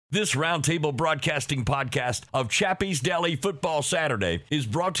This Roundtable Broadcasting podcast of Chappy's Deli Football Saturday is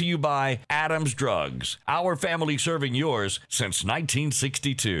brought to you by Adams Drugs, our family serving yours since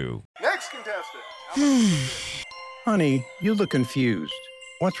 1962. Next contestant. Honey, you look confused.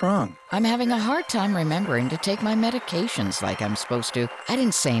 What's wrong? I'm having a hard time remembering to take my medications like I'm supposed to. I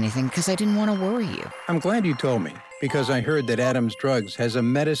didn't say anything because I didn't want to worry you. I'm glad you told me, because I heard that Adams Drugs has a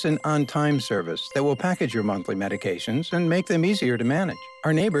medicine on time service that will package your monthly medications and make them easier to manage.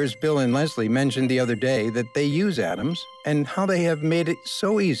 Our neighbors, Bill and Leslie, mentioned the other day that they use Adams and how they have made it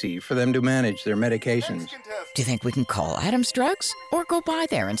so easy for them to manage their medications. Do you think we can call Adams Drugs or go by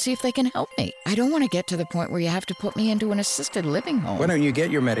there and see if they can help me? I don't want to get to the point where you have to put me into an assisted living home. Why don't you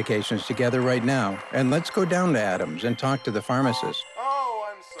get your medications together right now, and let's go down to Adams and talk to the pharmacist.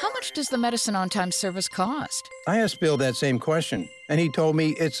 How much does the medicine on time service cost? I asked Bill that same question, and he told me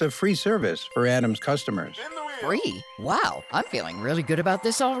it's a free service for Adams customers. Free? Wow, I'm feeling really good about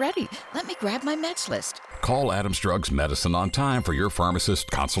this already. Let me grab my meds list. Call Adams Drugs Medicine on time for your pharmacist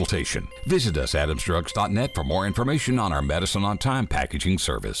consultation. Visit us at adamsdrugs.net for more information on our Medicine on Time packaging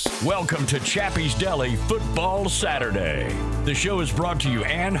service. Welcome to Chappy's Deli Football Saturday. The show is brought to you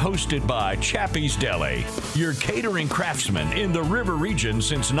and hosted by Chappy's Deli, your catering craftsman in the River region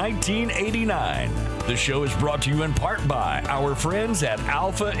since 1989. The show is brought to you in part by our friends at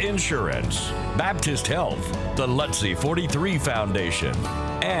Alpha Insurance, Baptist Health, the Lutzy 43 Foundation,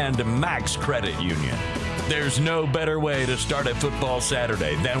 and Max Credit Union. There's no better way to start a football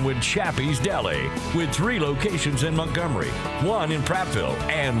Saturday than with Chappy's Deli, with 3 locations in Montgomery, 1 in Prattville,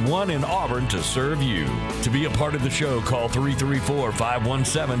 and 1 in Auburn to serve you. To be a part of the show, call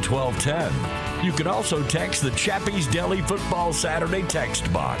 334-517-1210. You can also text the Chappy's Deli Football Saturday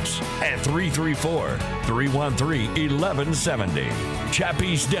text box at 334-313-1170.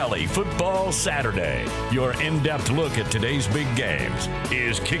 Chappy's Deli Football Saturday, your in-depth look at today's big games,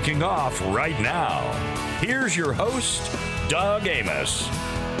 is kicking off right now. Here's your host, Doug Amos.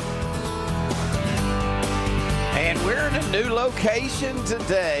 And we're in a new location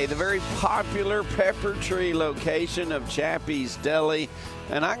today, the very popular Peppertree location of Chappy's Deli.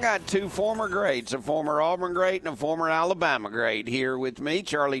 And I got 2 former greats, a former Auburn great and a former Alabama great here with me,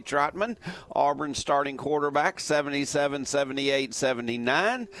 Charlie Trotman, Auburn starting quarterback, 77, 78,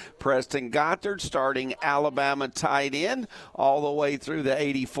 79. Preston Gothard starting Alabama tight end all the way through the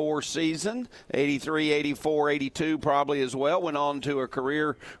 84 season, 83, 84, 82 probably as well. Went on to a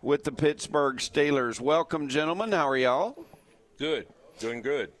career with the Pittsburgh Steelers. Welcome, gentlemen. How are y'all? Good. Doing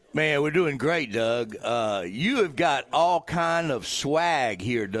good. Man, we're doing great, Doug. You have got all kind of swag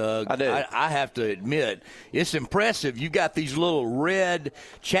here, Doug. I do. I have to admit, it's impressive. You got these little red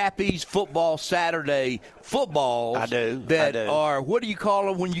Chappy's Football Saturday footballs. I do. That are, what do you call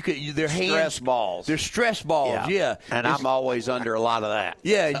them when you could? They're stress balls. They're stress balls. Yeah. And I'm always under a lot of that.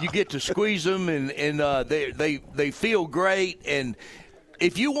 Yeah, you get to squeeze them, and they feel great. And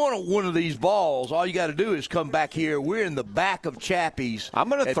if you want one of these balls, all you got to do is come back here. We're in the back of Chappy's. I'm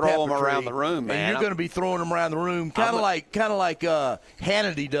going to throw them around the room, man. And you're going to be throwing them around the room, kind of like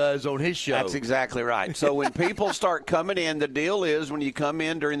Hannity does on his show. That's exactly right. So when people start coming in, the deal is when you come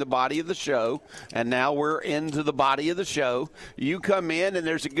in during the body of the show, and now we're into the body of the show, you come in, and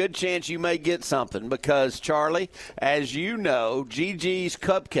there's a good chance you may get something because, Charlie, as you know, GG's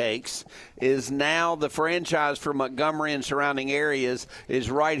Cupcakes is now the franchise for Montgomery and surrounding areas is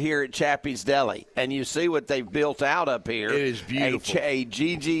right here at Chappy's Deli. And you see what they've built out up here. It is beautiful. A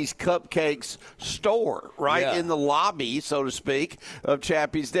GG's Cupcakes store right in the lobby, so to speak, of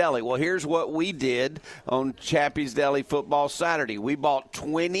Chappy's Deli. Well, here's what we did on Chappy's Deli Football Saturday. We bought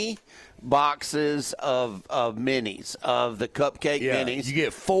 20 boxes of minis, of the cupcake minis. You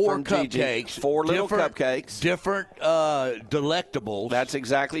get 4 cupcakes. 4 little cupcakes. Different delectables. That's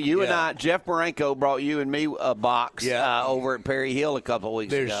exactly. You and I, Jeff Marenko brought you and me a box over at Perry Hill a couple of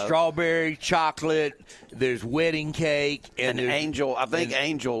weeks ago. There's strawberry, chocolate, there's wedding cake. And Angel, I think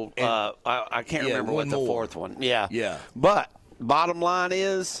Angel, I can't remember what the 4th one. Yeah. But bottom line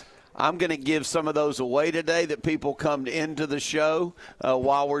is, I'm going to give some of those away today that people come into the show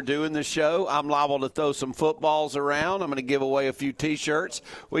while we're doing the show. I'm liable to throw some footballs around. I'm going to give away a few T-shirts.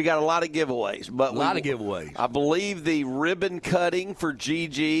 We got a lot of giveaways. But I believe the ribbon cutting for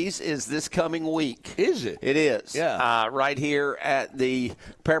GG's is this coming week. Is it? It is. Yeah. Right here at the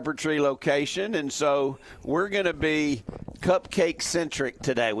Peppertree location. And so we're going to be cupcake-centric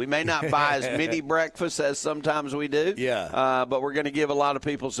today. We may not buy as many breakfasts as sometimes we do. Yeah. But we're going to give a lot of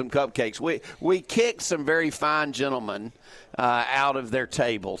people some cupcakes. We kicked some very fine gentlemen out of their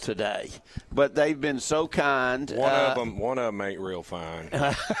table today. But they've been so kind. One of them ain't real fine.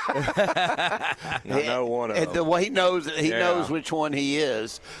 I know one of them. Well, he knows which one he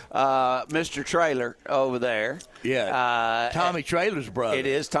is. Mr. Trailer over there. Yeah, Tommy Trailer's brother. It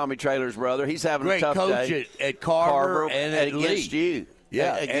is Tommy Trailer's brother. He's having great a tough coach day. at Carver and at against Lee. You.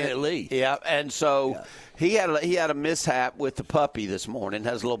 Yeah, and at Lee. Yeah, and so he had a mishap with the puppy this morning.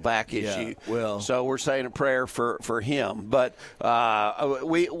 Has a little back issue. Well, so we're saying a prayer for him. But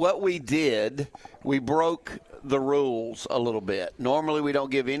we broke the rules a little bit. Normally we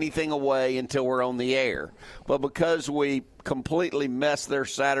don't give anything away until we're on the air, but because we completely messed their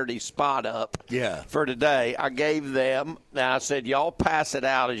Saturday spot up for today, I gave them, and I said, y'all pass it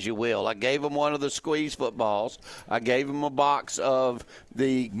out as you will. I gave them one of the squeeze footballs. I gave them a box of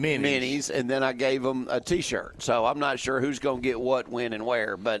the minis, and then I gave them a T-shirt. So I'm not sure who's going to get what, when, and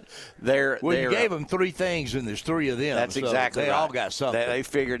where, but you gave them 3 things, and there's 3 of them. That's exactly they right. all got something. They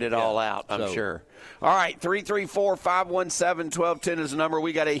figured it all out, I'm sure. All right, 334-517-1210 is the number.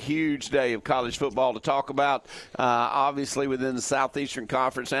 We got a huge day of college football to talk about. Obviously, within the Southeastern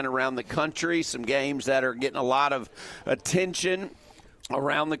Conference and around the country, some games that are getting a lot of attention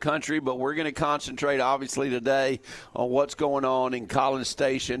around the country, but we're going to concentrate, obviously, today on what's going on in College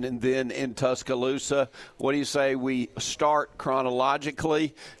Station and then in Tuscaloosa. What do you say we start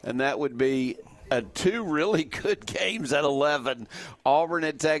chronologically? And that would be 2 really good games at 11. Auburn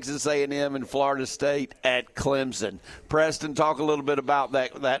at Texas A&M and Florida State at Clemson. Preston, talk a little bit about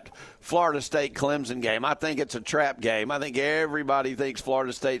that Florida State-Clemson game. I think it's a trap game. I think everybody thinks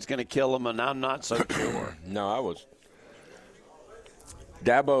Florida State's going to kill them, and I'm not so sure.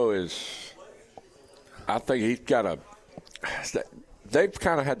 I think he's got they've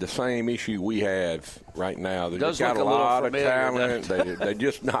kind of had the same issue we have right now. They've got a lot of talent. They're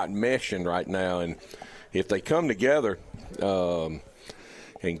just not meshing right now. And if they come together and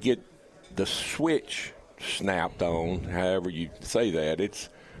get the switch snapped on, however you say that,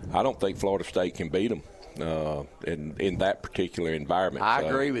 I don't think Florida State can beat them in that particular environment. I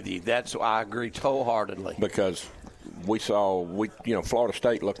agree with you. I agree wholeheartedly. Because Florida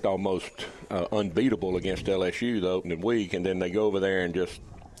State looked almost unbeatable against LSU the opening week, and then they go over there and just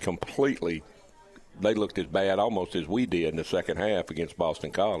completely – they looked as bad almost as we did in the second half against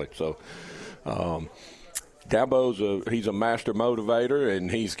Boston College. So Dabo's he's a master motivator, and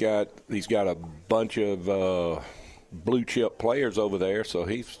he's got a bunch of blue-chip players over there. So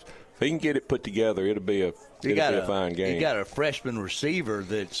if he can get it put together, it'll be a fine game. He got a freshman receiver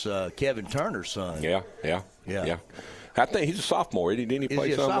that's Kevin Turner's son. Yeah. I think he's a sophomore. Didn't he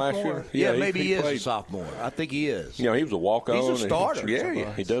play some last year? Yeah, maybe he is a sophomore. I think he is. He was a walk-on. He's a starter.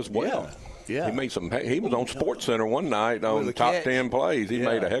 He does well. Yeah. He made he was on SportsCenter one night on the top 10 plays. He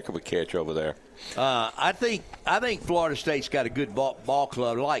made a heck of a catch over there. I think Florida State's got a good ball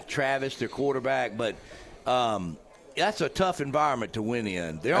club, like Travis, their quarterback, but that's a tough environment to win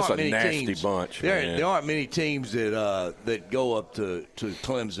in. That's a nasty bunch. There aren't many teams that go up to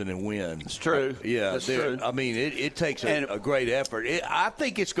Clemson and win. It's true. That's true. I mean, it takes a great effort. I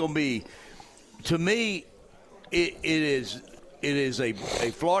think it's going to be, to me, it is a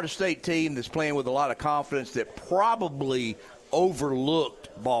Florida State team that's playing with a lot of confidence that probably overlooked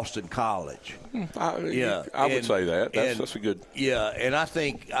Boston College. I would say that. That's a good. Yeah, and I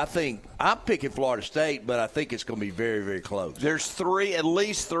think I'm picking Florida State, but I think it's going to be very, very close. There's at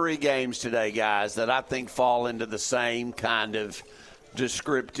least 3 games today, guys, that I think fall into the same kind of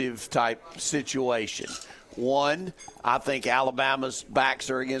descriptive type situation. One, I think Alabama's backs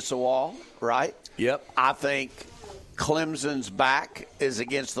are against the wall, right? Yep. I think Clemson's back is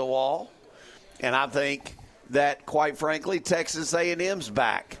against the wall, and I think that, quite frankly, Texas A&M's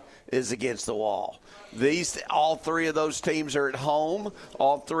back is against the wall. All 3 of those teams are at home.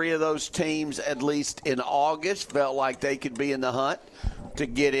 All 3 of those teams, at least in August, felt like they could be in the hunt to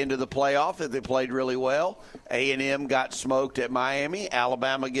get into the playoff if they played really well. A&M got smoked at Miami.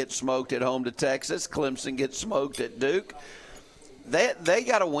 Alabama gets smoked at home to Texas. Clemson gets smoked at Duke. They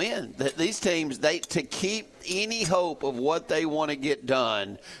got to win. These teams, to keep any hope of what they want to get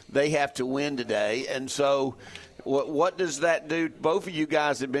done, they have to win today. And so what does that do? Both of you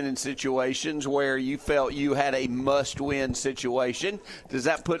guys have been in situations where you felt you had a must-win situation. Does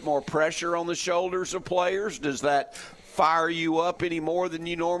that put more pressure on the shoulders of players? Does that fire you up any more than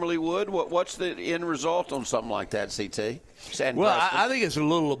you normally would? What's the end result on something like that, CT? I think it's a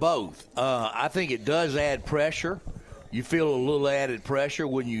little of both. I think it does add pressure. You feel a little added pressure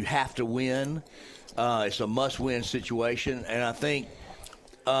when you have to win. It's a must-win situation. And I think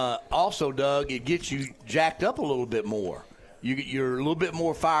also, Doug, it gets you jacked up a little bit more you're a little bit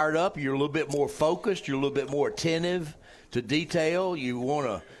more fired up. You're a little bit more focused. You're a little bit more attentive to detail. You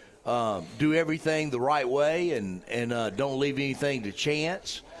want to do everything the right way and don't leave anything to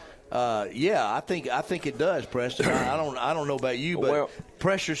chance. I think it does, Preston. I don't know about you, but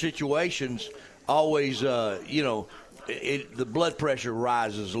pressure situations always, the blood pressure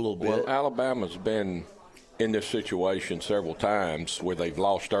rises a little bit. Well, Alabama's been in this situation several times where they've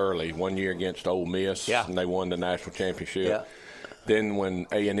lost early. One year against Ole Miss, and they won the national championship. Yeah. Then when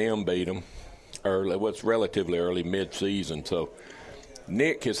A&M beat them early, relatively early, mid-season. So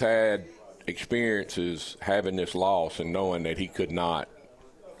Nick has had experiences having this loss and knowing that he could not,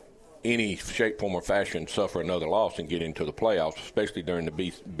 any shape, form, or fashion, suffer another loss and get into the playoffs, especially during the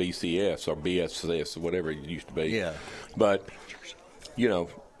BCS or BSS, whatever it used to be. Yeah. But,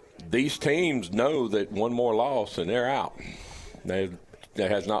 these teams know that one more loss and they're out. There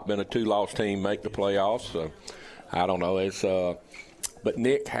has not been a 2-loss team make the playoffs. So I don't know. But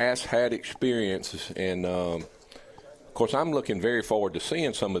Nick has had experiences, and of course, I'm looking very forward to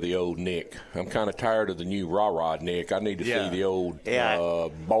seeing some of the old Nick. I'm kind of tired of the new rah-rah Nick. I need to see the old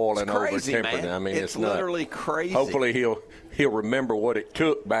boiling over temper. I mean, it's literally crazy. Hopefully, he'll remember what it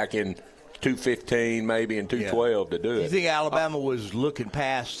took back in 2015, maybe in 2012 to do it. Do you think Alabama was looking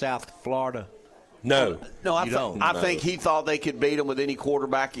past South Florida? No. I think he thought they could beat him with any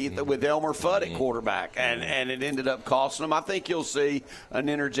quarterback, with Elmer Fudd at quarterback, and it ended up costing them. I think you'll see an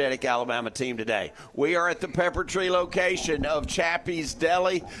energetic Alabama team today. We are at the Peppertree location of Chappy's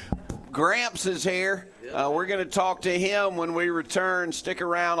Deli. Gramps is here. We're going to talk to him when we return. Stick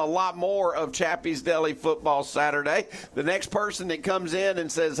around. A lot more of Chappy's Deli Football Saturday. The next person that comes in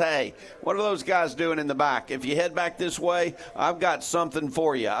and says, hey, what are those guys doing in the back? If you head back this way, I've got something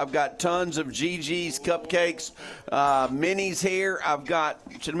for you. I've got tons of GG's cupcakes, minis here.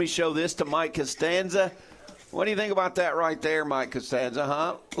 Let me show this to Mike Costanza. What do you think about that right there, Mike Costanza,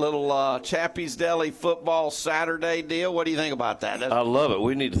 huh? Little Chappy's Deli Football Saturday deal. What do you think about that? I love it.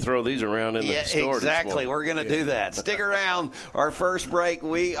 We need to throw these around in the store. Exactly. We're going to do that. Stick around. Our first break,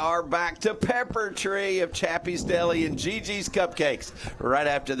 we are back to Peppertree of Chappy's Deli and GG's Cupcakes right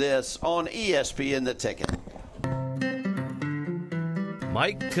after this on ESPN The Ticket.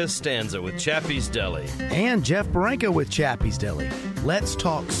 Mike Costanza with Chappy's Deli. And Jeff Baranka with Chappy's Deli. Let's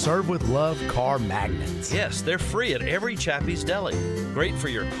talk Serve with Love car magnets. Yes, they're free at every Chappy's Deli. Great for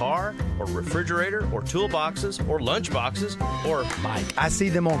your car or refrigerator or toolboxes or lunchboxes or... Mike, I see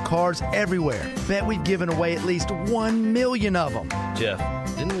them on cars everywhere. Bet we've given away at least 1 million of them. Jeff,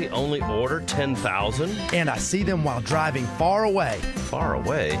 didn't we only order 10,000? And I see them while driving far away. Far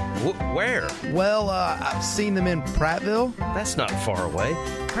away? Where? Well, I've seen them in Prattville. That's not far away.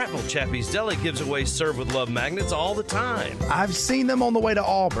 Prattville Chappy's Deli gives away Serve with Love magnets all the time. I've seen them on the way to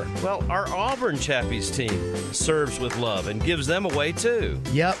Auburn. Well, our Auburn Chappy's team serves with love and gives them away too.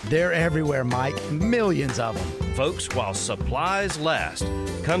 Yep, they're everywhere, Mike. Millions of them. Folks, while supplies last,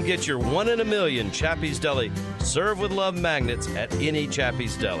 come get your 1 in a million Chappy's Deli Serve with Love magnets at any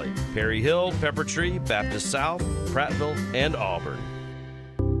Chappy's Deli. Perry Hill, Peppertree, Baptist South, Prattville, and Auburn.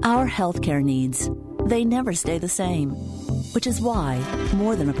 Our healthcare needs, they never stay the same. Which is why,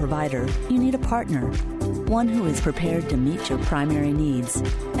 more than a provider, you need a partner. One who is prepared to meet your primary needs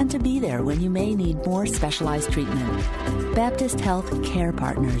and to be there when you may need more specialized treatment. Baptist Health Care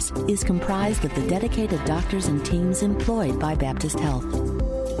Partners is comprised of the dedicated doctors and teams employed by Baptist Health.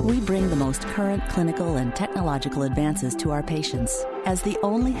 We bring the most current clinical and technological advances to our patients as the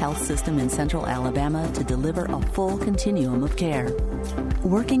only health system in Central Alabama to deliver a full continuum of care.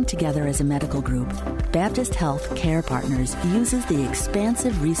 Working together as a medical group, Baptist Health Care Partners uses the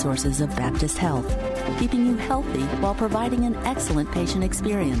expansive resources of Baptist Health, keeping you healthy while providing an excellent patient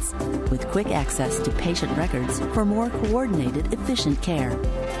experience with quick access to patient records for more coordinated, efficient care.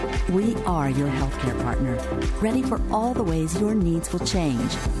 We are your healthcare partner, ready for all the ways your needs will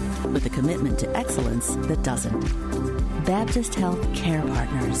change, with a commitment to excellence that doesn't. Baptist Health Care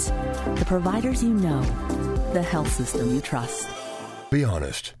Partners, the providers you know, the health system you trust. Be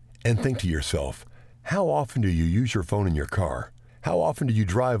honest and think to yourself, how often do you use your phone in your car? How often do you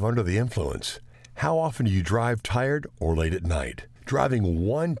drive under the influence? How often do you drive tired or late at night? Driving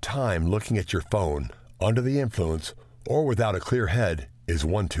one time looking at your phone under the influence or without a clear head is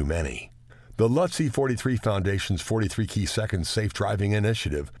one too many. The LUTC 43 Foundation's 43 Key Seconds Safe Driving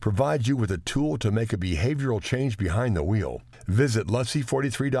Initiative provides you with a tool to make a behavioral change behind the wheel. Visit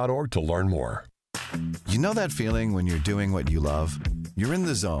LUTC43.org to learn more. You know that feeling when you're doing what you love? You're in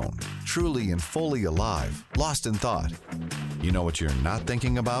the zone, truly and fully alive, lost in thought. You know what you're not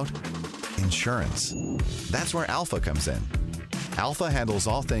thinking about? Insurance. That's where Alpha comes in. Alpha handles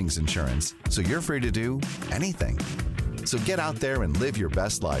all things insurance, so you're free to do anything. So get out there and live your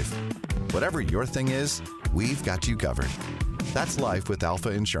best life. Whatever your thing is, we've got you covered. That's life with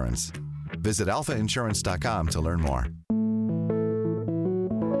Alpha Insurance. Visit alphainsurance.com to learn more.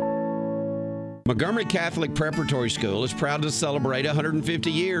 Montgomery Catholic Preparatory School is proud to celebrate 150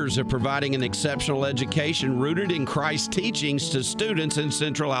 years of providing an exceptional education rooted in Christ's teachings to students in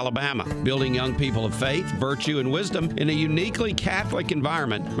Central Alabama. Building young people of faith, virtue, and wisdom in a uniquely Catholic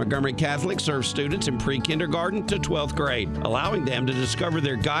environment, Montgomery Catholic serves students in pre-kindergarten to 12th grade, allowing them to discover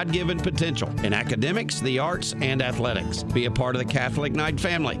their God-given potential in academics, the arts, and athletics. Be a part of the Catholic Night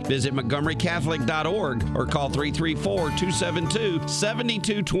family. Visit montgomerycatholic.org or call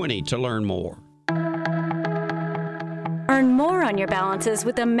 334-272-7220 to learn more. Earn more on your balances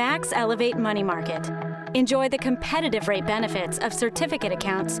with the Max Elevate Money Market. Enjoy the competitive rate benefits of certificate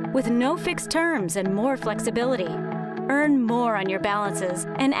accounts with no fixed terms and more flexibility. Earn more on your balances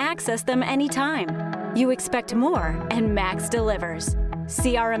and access them anytime. You expect more, and Max delivers.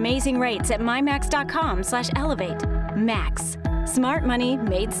 See our amazing rates at mymax.com/elevate. Max. Smart money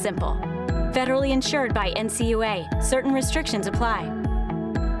made simple. Federally insured by NCUA. Certain restrictions apply.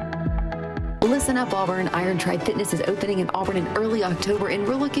 Listen up, Auburn. Iron Tribe Fitness is opening in Auburn in early October, and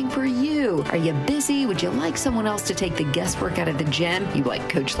we're looking for you. Are you busy? Would you like someone else to take the guesswork out of the gym? You like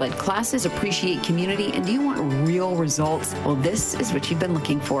coach-led classes, appreciate community, and do you want real results? Well, this is what you've been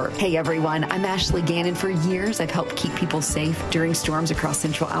looking for. Hey, everyone. I'm Ashley Gannon. For years, I've helped keep people safe during storms across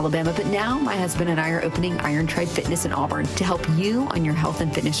Central Alabama, but now my husband and I are opening Iron Tribe Fitness in Auburn to help you on your health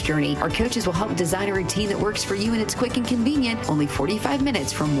and fitness journey. Our coaches will help design a routine that works for you, and it's quick and convenient. Only 45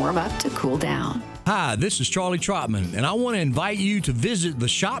 minutes from warm-up to cool down. Hi, this is Charlie Trotman, and I want to invite you to visit the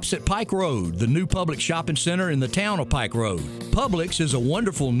Shops at Pike Road, the new public shopping center in the town of Pike Road. Publix is a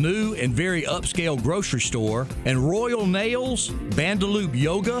wonderful new and very upscale grocery store, and Royal Nails, Bandaloop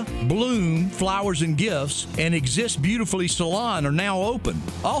Yoga, Bloom, Flowers and Gifts, and Exist Beautifully Salon are now open.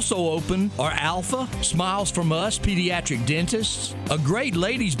 Also open are Alpha, Smiles From Us, Pediatric Dentists, a great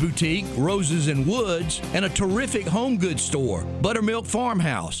ladies boutique, Roses and Woods, and a terrific home goods store, Buttermilk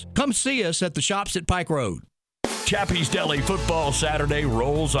Farmhouse. Come see us at the Shops at Pike Road. Chappy's Deli Football Saturday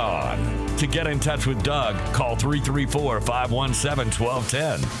rolls on. To get in touch with Doug, call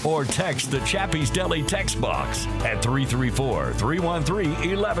 334-517-1210 or text the Chappy's Deli text box at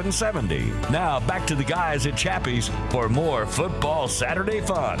 334-313-1170. Now back to the guys at Chappy's for more Football Saturday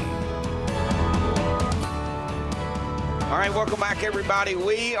fun. All right, welcome back, everybody.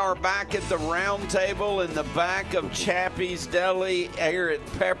 We are back at the round table in the back of Chappy's Deli here at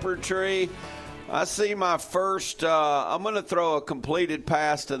Peppertree. I see my first, I'm going to throw a completed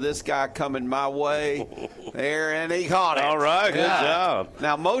pass to this guy coming my way there, and he caught it. All right, good job.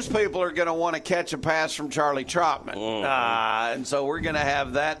 Now, most people are going to want to catch a pass from Charlie Trotman, and so we're going to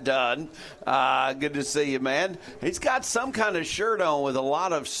have that done. Good to see you, man. He's got some kind of shirt on with a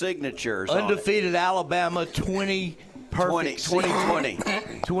lot of signatures Undefeated Alabama 2020.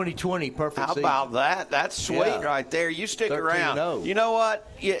 2020, perfect How season. about that? That's sweet right there. You stick around. You know what?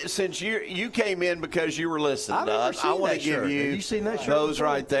 Since you came in because you were listening to us, I want to give you, those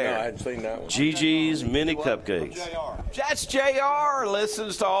right there. No, I hadn't seen that one. GG's Mini Cupcakes. That's JR.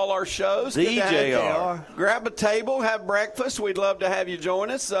 Listens to all our shows. The JR. Grab a table, have breakfast. We'd love to have you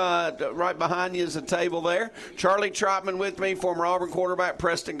join us. Right behind you is a table there. Charlie Trotman with me, former Auburn quarterback.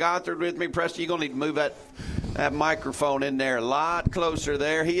 Preston Gothard with me. Preston, you're going to need to move that microphone in there a lot closer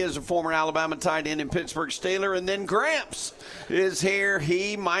there. He is a former Alabama tight end and Pittsburgh Steeler. And then Gramps is here.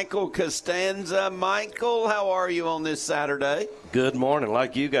 Michael Costanza. Michael, how are you on this Saturday? Good morning.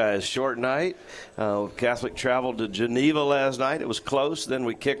 Like you guys, short night. Catholic traveled to Geneva last night. It was close. Then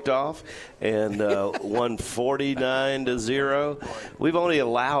we kicked off and won 49-0. We've only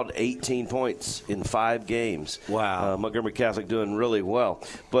allowed 18 points in 5 games. Wow. Montgomery Catholic doing really well.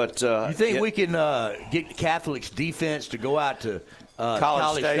 But you think we can get Catholic's defense to go out to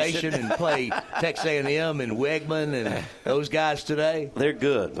College Station and play Texas A&M and Wegman and those guys today? They're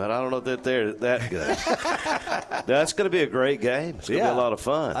good, but I don't know that they're that good. That's going to be a great game. It's going to be a lot of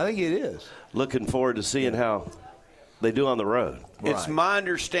fun. I think it is. Looking forward to seeing how they do on the road. It's my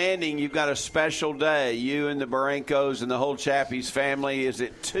understanding you've got a special day, you and the Barenkos and the whole Chappy's family. Is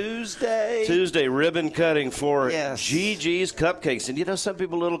it Tuesday? Tuesday, ribbon cutting for GG's Cupcakes. And, some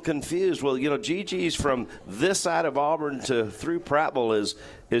people are a little confused. Well, GG's from this side of Auburn through Prattville is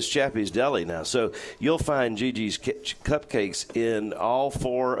is Chappy's Deli now. So you'll find Gigi's cupcakes in all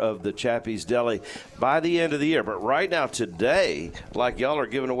 4 of the Chappy's Deli by the end of the year. But right now, today, like y'all are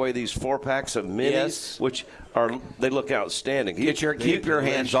giving away these 4-packs of minis, which they look outstanding. Keep your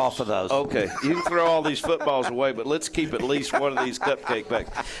hands off of those. Okay. You can throw all these footballs away, but let's keep at least one of these cupcake bags.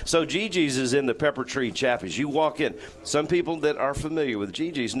 So Gigi's is in the Peppertree Chappy's. You walk in. Some people that are familiar with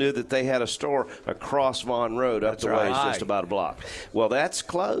Gigi's knew that they had a store across Vaughn Road up the way, just about a block. Well, that's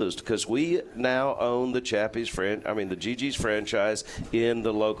closed because we now own the the Gigi's franchise in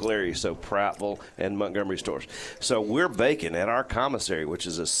the local area, so Prattville and Montgomery stores. So we're baking at our commissary, which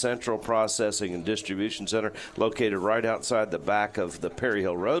is a central processing and distribution center located right outside the back of the Perry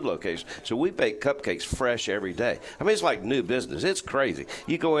Hill Road location. So we bake cupcakes fresh every day. I mean, it's like new business. It's crazy.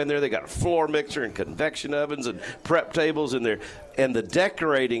 You go in there, they got a floor mixer and convection ovens and prep tables in there. And the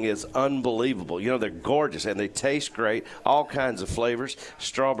decorating is unbelievable. They're gorgeous, and they taste great. All kinds of flavors.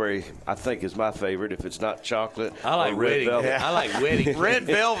 Strawberry, I think, is my favorite. If it's not chocolate, I like red velvet. Yeah. I like wedding. Red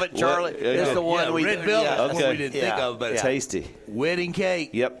velvet, Charlie, is the one we red velvet. Yeah. That's what we didn't think of, but tasty. Wedding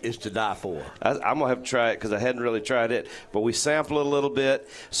cake. Yep, is to die for. I'm gonna have to try it because I hadn't really tried it, but we sample it a little bit.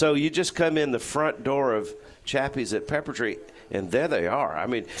 So you just come in the front door of Chappy's at Peppertree. And there they are. I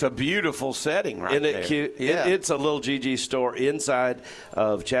mean, it's a beautiful setting right there. Isn't it cute? Yeah. It's a little GG store inside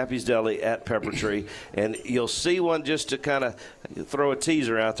of Chappy's Deli at Peppertree. And you'll see one, just to kind of throw a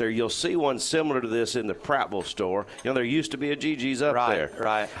teaser out there, you'll see one similar to this in the Prattville store. There used to be a GG's up there.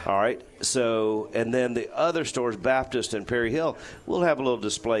 Right. All right. So, and then the other stores, Baptist and Perry Hill, will have a little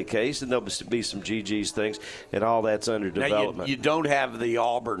display case, and there'll be some GG's things, and all that's under development. Now you don't have the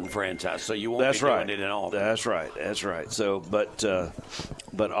Auburn franchise, so you won't be doing it in Auburn. That's right. So, but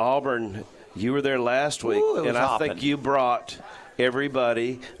Auburn, you were there last week, and I think you brought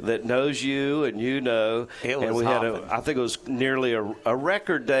everybody that knows you and and we had I think it was nearly a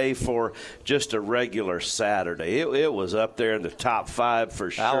record day for just a regular Saturday. It was up there in the top 5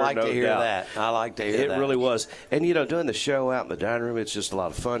 for sure. I like to hear that. It really was. And doing the show out in the dining room, it's just a lot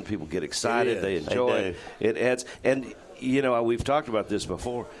of fun. People get excited, they enjoy it. It adds, and we've talked about this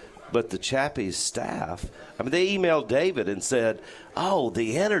before, but the Chappy's staff, they emailed David and said,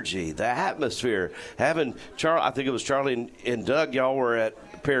 the energy, the atmosphere, having Charlie, I think it was Charlie and Doug, y'all were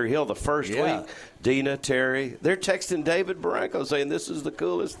at Perry Hill the first week. Dina, Terry, they're texting David Barranco saying this is the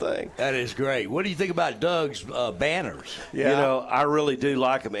coolest thing. That is great. What do you think about Doug's banners? Yeah. I really do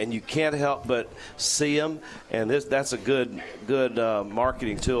like them, and you can't help but see them, and that's a good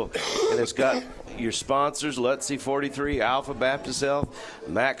marketing tool. And it's got your sponsors, Lutzy 43, Alpha Baptist Health,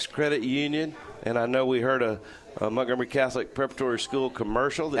 Max Credit Union, and I know we heard a Montgomery Catholic Preparatory School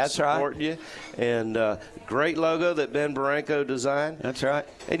commercial that's supporting you. And great logo that Ben Barranco designed. That's right.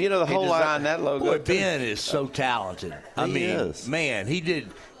 And the whole designed that logo. Boy, Ben is so talented. He is. Man, he did.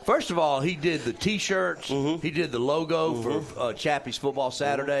 First of all, he did the T-shirts. He did the logo for Chappy's Football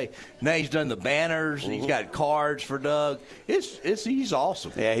Saturday. Now he's done the banners. He's got cards for Doug. He's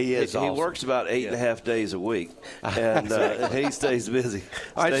awesome. Yeah, he is awesome. He works about 8.5 days a week, and he stays busy.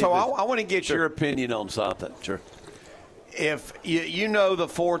 All right, so I want to get your opinion on something. Sure. If you know the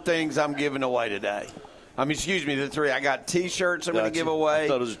 4 things I'm giving away today. The 3. I got T-shirts I'm going to give away. I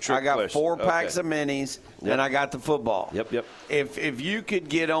thought it was a trick got question. 4 packs of minis, and I got the football. Yep. If you could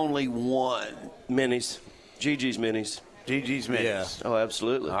get only one. Minis. GG's minis. GG's minis. Yeah. Oh,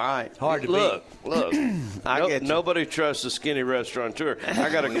 absolutely. All right. Hard to Look. get you. Nobody trusts a skinny restaurateur. I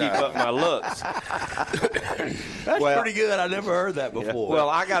got to keep up my looks. That's pretty good. I never heard that before. Well,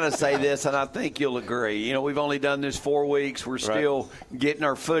 I got to say this, and I think you'll agree. We've only done this 4 weeks. We're still getting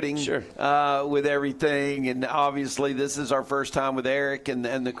our footing with everything, and obviously this is our first time with Eric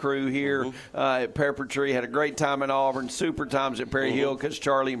and the crew here at Peppertree. Had a great time in Auburn, super times at Perry Hill because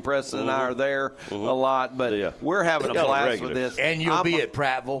Charlie and Preston and I are there a lot, but we're having a blast with this. And you'll be at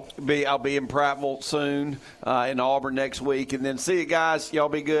Prattville. I'll be in Prattville soon, in Auburn next week, and then see you guys. Y'all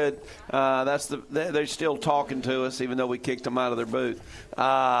be good. They're still talking to us, even though we kicked them out of their booth.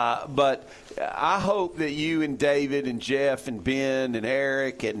 But I hope that you and David and Jeff and Ben and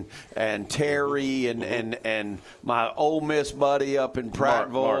Eric and Terry and my Ole Miss buddy up in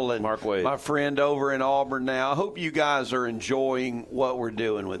Prattville and Mark Wade, my friend over in Auburn now, I hope you guys are enjoying what we're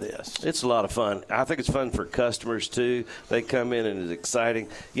doing with this. It's a lot of fun. I think it's fun for customers, too. They come in and it's exciting.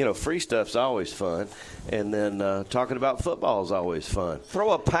 Free stuff's always fun. And then talking about football is always fun.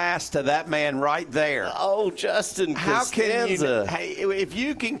 Throw a pass to that man right there. Oh, Justin Costanza. If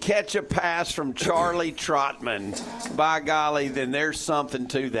you can catch a pass from Charlie Trotman, by golly, then there's something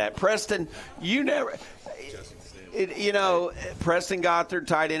to that. Preston, you never – Preston Gothard,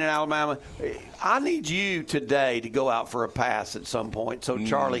 tight end in Alabama. I need you today to go out for a pass at some point so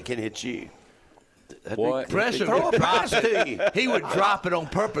Charlie can hit you. What? Preston would drop it. He would drop it on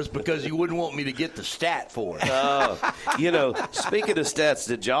purpose because he wouldn't want me to get the stat for it. Speaking of stats,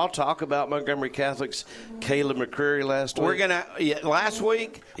 did y'all talk about Montgomery Catholic's Caleb McCreary last week? Last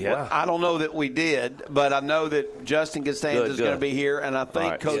week? Yeah. Well, I don't know that we did, but I know that Justin Costanza is going to be here, and I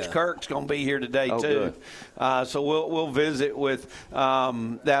think Coach Kirk's going to be here today too. So we'll visit with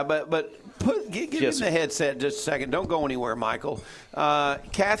that. But give me the headset just a second. Don't go anywhere, Michael.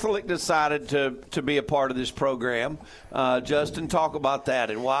 Catholic decided to be a part of this program. Justin, talk about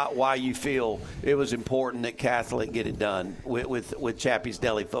that and why you feel it was important that Catholic get it done with Chappy's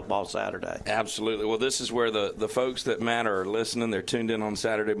Deli football Saturday. Absolutely. Well, this is where the folks that matter are listening. They're tuned in on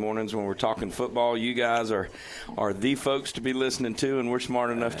Saturday mornings when we're talking football. You guys are the folks to be listening to, and we're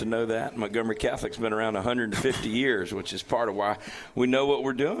smart enough to know that. Montgomery Catholic's been around 150 years, which is part of why we know what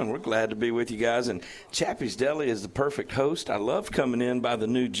we're doing. We're glad to be with you guys, and Chappy's Deli is the perfect host. I love coming in by the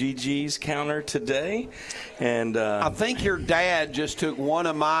new GG's counter today, and I think your dad just took one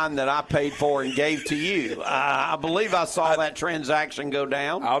of mine that I paid for and gave to you. I believe I saw that transaction go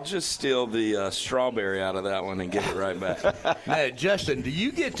down. I'll just steal the strawberry out of that one and give it right back. Now, Justin, do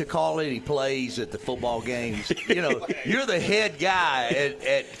you get to call any plays at the football games? You're the head guy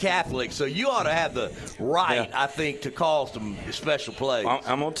at Catholic, so you ought to have the right, I think, to call some special plays.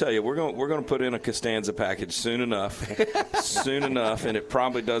 I'm going to tell you, we're going to put in a Costanza package soon enough, and it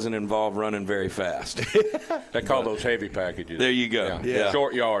probably doesn't involve running very fast. They call those heavy packages. There you go. Yeah.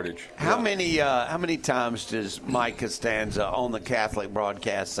 Short yardage. How many times does Mike Costanza on the Catholic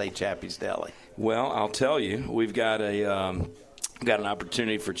broadcast say Chappy's Deli? Well, I'll tell you, we've got got an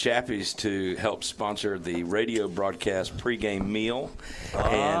opportunity for Chappy's to help sponsor the radio broadcast pregame meal.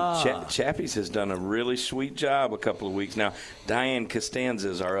 And Chappy's has done a really sweet job a couple of weeks now. Diane Costanza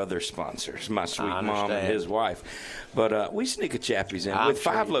is our other sponsor, my sweet mom and his wife. But we sneak a Chappy's in. With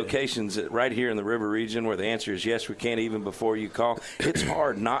 5 locations right here in the River region where the answer is yes, we can't even before you call. It's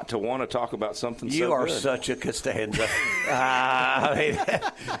hard not to want to talk about something so good. You are such a Costanza.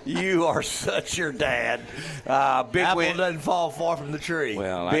 You are such your dad. Big Apple win. doesn't fall far from the tree.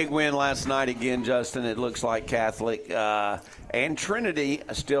 Well, big win last night again, Justin. It looks like Catholic and Trinity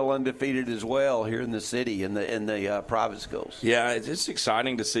still undefeated as well here in the city in the private schools. Yeah, it's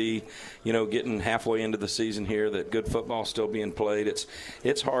exciting to see, getting halfway into the season here that good football still being played.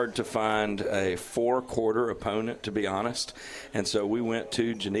 It's hard to find a 4-quarter opponent, to be honest. And so we went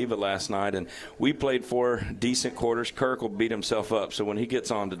to Geneva last night, and we played 4 decent quarters. Kirk will beat himself up. So when he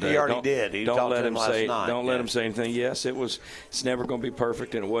gets on today, he already did. Don't let him say anything. Yes, it's never going to be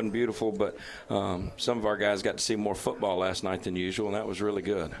perfect, and it wasn't beautiful. But some of our guys got to see more football last night than usual, and that was really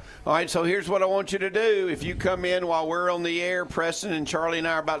good. All right, so here's what I want you to do. If you come in while we're on the air, Preston and Charlie and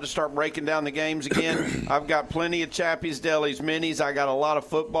I are about to start breaking down the games again. I've got plenty of Chappy's Deli's minis. I got a lot of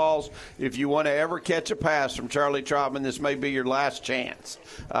footballs. If you want to ever catch a pass from Charlie Trotman, this may be your last chance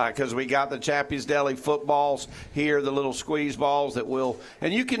because we got the Chappy's Deli footballs here, the little squeeze balls that will,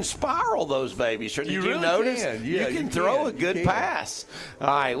 and you can spiral those babies. Did you really notice? Can. Yeah, you can throw a good pass. All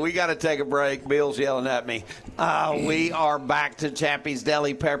right, we got to take a break. Bill's yelling at me. We are back to Chappy's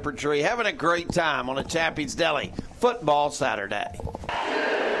Deli Peppertree, having a great time on a Chappy's Deli football Saturday.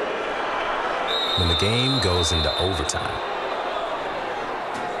 When the game goes into overtime.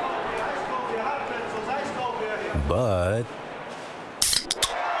 But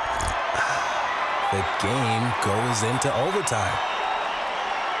the game goes into overtime.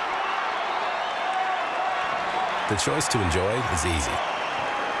 The choice to enjoy is easy.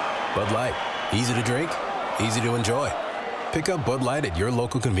 Bud Light, easy to drink, easy to enjoy. Pick up Bud Light at your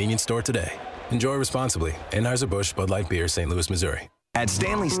local convenience store today. Enjoy responsibly. Anheuser-Busch Bud Light Beer, St. Louis, Missouri. At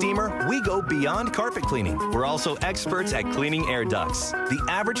Stanley Steamer, we go beyond carpet cleaning. We're also experts at cleaning air ducts. The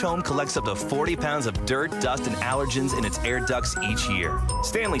average home collects up to 40 pounds of dirt, dust, and allergens in its air ducts each year.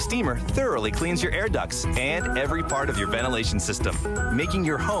 Stanley Steamer thoroughly cleans your air ducts and every part of your ventilation system, making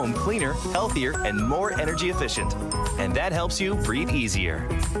your home cleaner, healthier, and more energy efficient. And that helps you breathe easier.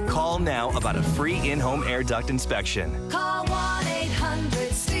 Call now about a free in-home air duct inspection. Call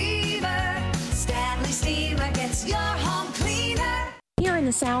 1-800-STEAMER. Stanley Steamer gets your home cleaner. Here in the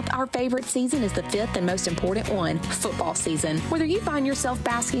the South, our favorite season is the fifth and most important one, football season. Whether you find yourself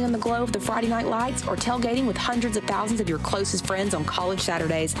basking in the glow of the Friday night lights or tailgating with hundreds of thousands of your closest friends on college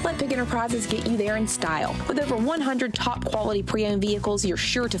Saturdays, let Pig Enterprises get you there in style. With over 100 top-quality pre-owned vehicles, you're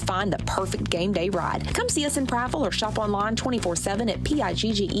sure to find the perfect game day ride. Come see us in Prattville or shop online 24/7 at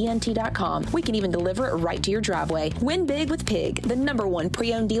PIGGENT.com. We can even deliver it right to your driveway. Win big with Pig, the #1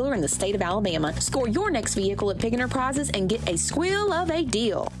 pre-owned dealer in the state of Alabama. Score your next vehicle at Pig Enterprises and get a squeal of a deal.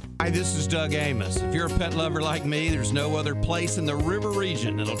 Hi, this is Doug Amos. If you're a pet lover like me, there's no other place in the River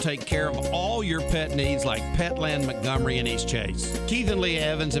region that'll take care of all your pet needs like Petland Montgomery and East Chase. Keith and Leah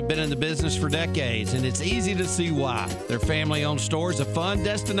Evans have been in the business for decades, and it's easy to see why. Their family-owned store is a fun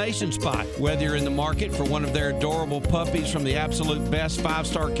destination spot. Whether you're in the market for one of their adorable puppies from the absolute best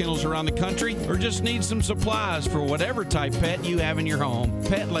 5-star kennels around the country, or just need some supplies for whatever type pet you have in your home,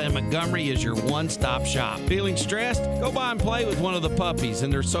 Petland Montgomery is your one-stop shop. Feeling stressed? Go by and play with one of the puppies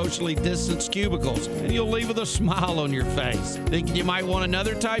in their socially distanced cubicles, and you'll leave with a smile on your face. Thinking you might want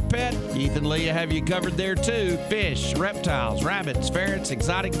another type pet? Keith and Leah have you covered there too. Fish, reptiles, rabbits, ferrets,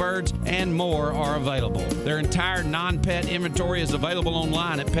 exotic birds, and more are available. Their entire non-pet inventory is available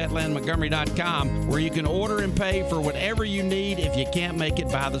online at petlandmontgomery.com, where you can order and pay for whatever you need if you can't make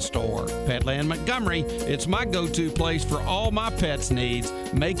it by the store. Petland Montgomery, it's my go-to place for all my pets' needs.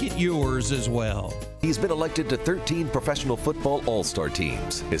 Make it yours as well. He's been elected to 13 professional football all-star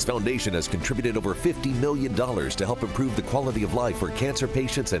teams. His foundation has contributed over $50 million to help improve the quality of life for cancer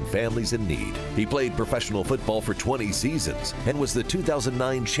patients and families in need. He played professional football for 20 seasons and was the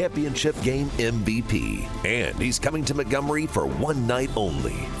 2009 championship game MVP. And he's coming to Montgomery for one night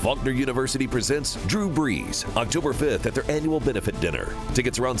only. Faulkner University presents Drew Brees, October 5th at their annual benefit dinner.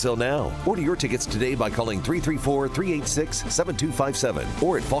 Tickets are on sale now. Order your tickets today by calling 334-386-7257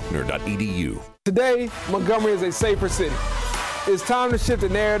 or at faulkner.edu. Today, Montgomery is a safer city. It's time to shift the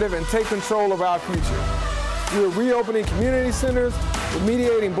narrative and take control of our future. We're reopening community centers,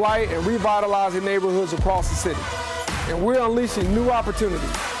 remediating blight, and revitalizing neighborhoods across the city. And we're unleashing new opportunities.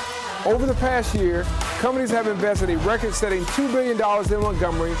 Over the past year, companies have invested a record-setting $2 billion in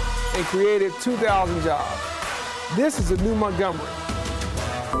Montgomery and created 2,000 jobs. This is a new Montgomery.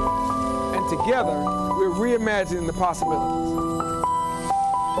 And together, we're reimagining the possibilities.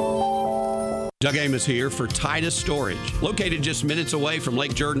 Doug Amos here for Titus Storage. Located just minutes away from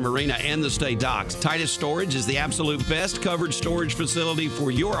Lake Jordan Marina and the state docks, Titus Storage is the absolute best covered storage facility for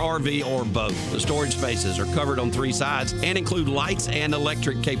your RV or boat. The storage spaces are covered on 3 sides and include lights and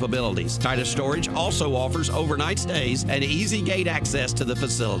electric capabilities. Titus Storage also offers overnight stays and easy gate access to the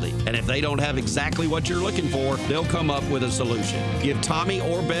facility. And if they don't have exactly what you're looking for, they'll come up with a solution. Give Tommy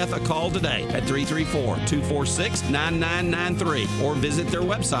or Beth a call today at 334-246-9993 or visit their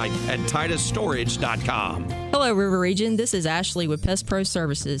website at TitusStorage.com. Hello, River Region. This is Ashley with Pest Pro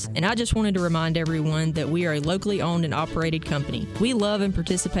Services, and I just wanted to remind everyone that we are a locally owned and operated company. We love and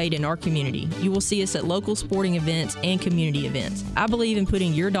participate in our community. You will see us at local sporting events and community events. I believe in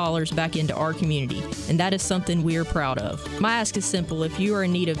putting your dollars back into our community, and that is something we are proud of. My ask is simple. If you are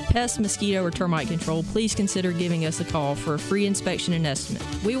in need of pest, mosquito, or termite control, please consider giving us a call for a free inspection and estimate.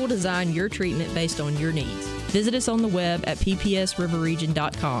 We will design your treatment based on your needs. Visit us on the web at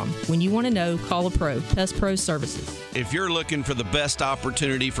ppsriverregion.com. When you want to know, call a pro. Pest Pro Services. If you're looking for the best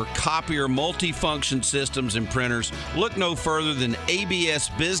opportunity for copier multifunction systems and printers, look no further than ABS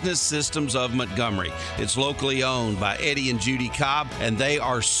Business Systems of Montgomery. It's locally owned by Eddie and Judy Cobb, and they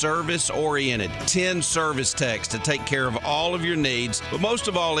are service-oriented. 10 service techs to take care of all of your needs. But most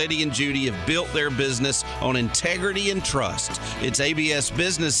of all, Eddie and Judy have built their business on integrity and trust. It's ABS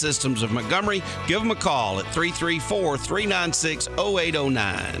Business Systems of Montgomery. Give them a call at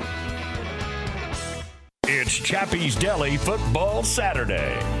 334-396-0809. It's Chappy's Deli Football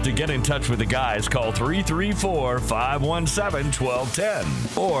Saturday. To get in touch with the guys, call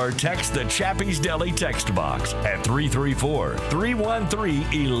 334-517-1210 or text the Chappy's Deli text box at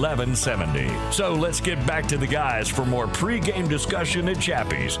 334-313-1170. So let's get back to the guys for more pregame discussion at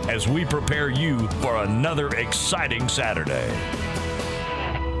Chappy's as we prepare you for another exciting Saturday.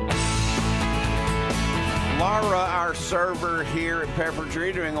 Laura, our server here at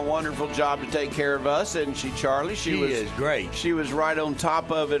Peppertree, doing a wonderful job to take care of us, isn't she, Charlie? She is great. She was right on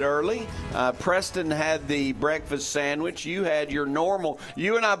top of it early. Preston had the breakfast sandwich. You had your normal.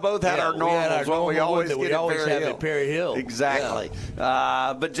 You and I both had our normals. What we always get at Perry Hill. Exactly.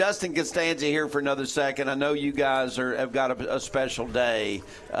 Yeah. But Justin Costanza here for another second. I know you guys have got a special day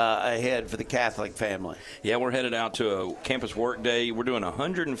ahead for the Catholic family. Yeah, we're headed out to a campus work day. We're doing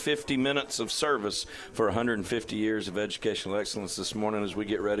 150 minutes of service for 150 150 years of educational excellence this morning as we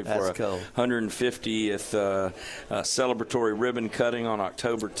get ready for a 150th celebratory ribbon cutting on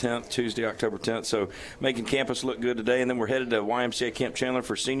Tuesday, October 10th. So making campus look good today. And then we're headed to YMCA Camp Chandler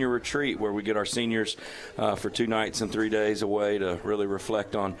for senior retreat, where we get our seniors for 2 nights and 3 days away to really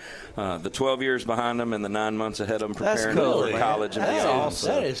reflect on the 12 years behind them and the 9 months ahead of them preparing for college and beyond.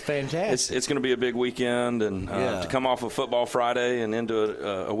 Awesome. That is fantastic. It's going to be a big weekend, and to come off of Football Friday and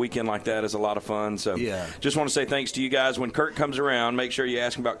into a weekend like that is a lot of fun. So just want to say thanks to you guys. When Kurt comes around, make sure you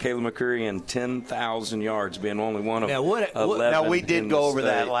ask him about Caleb McCreary and 10,000 yards being only one of 11. Now, we did go over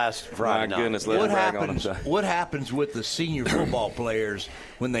that last Friday. My goodness, what happens with the senior football players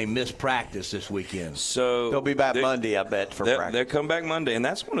when they miss practice this weekend? So they'll be back Monday, I bet, for practice. They'll come back Monday, and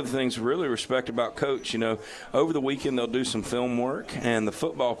that's one of the things I really respect about Coach. You know, over the weekend they'll do some film work, and the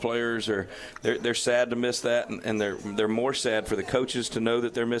football players they're sad to miss that, and they're more sad for the coaches to know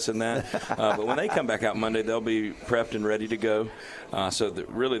that they're missing that. But when they come back out Monday, they'll be prepped and ready to go. So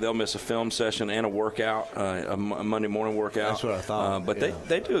really they'll miss a film session and a workout, a Monday morning workout. That's what I thought. But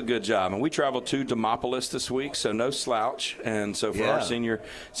they do a good job, and we traveled to Demopolis this week, so no slouch. And so for our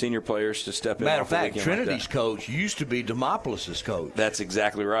senior players to step in. Matter of fact, Trinity's coach used to be Demopolis' coach. That's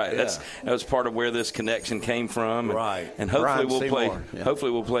exactly right. Yeah. That was part of where this connection came from. Right. And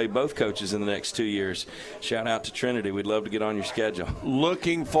hopefully we'll play both coaches in the next 2 years. Shout out to Trinity. We'd love to get on your schedule.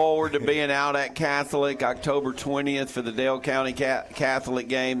 Looking forward to being out at Catholic October 20th for the Dale County Catholic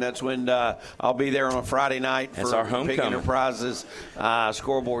game. That's when I'll be there on a Friday night for our homecoming. Pig Enterprises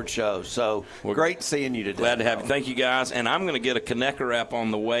scoreboard show. So great seeing you today. Glad to have you. Thank you, guys. And I'm going to get a Connector wrap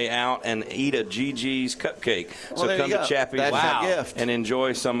on the way out and eat a GG's cupcake. So come to Chappy's and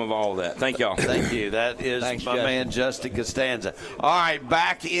enjoy some of all of that. Thank y'all. Thank you. That is my man, Justin Costanza. All right,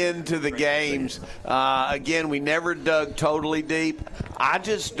 back into the games. Again, we never dug totally deep. I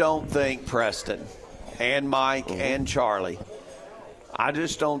just don't think Preston and Mike and Charlie, I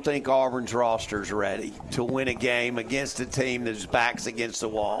just don't think Auburn's roster's ready to win a game against a team that's backs against the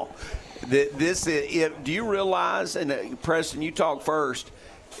wall. Do you realize, and Preston, you talk first,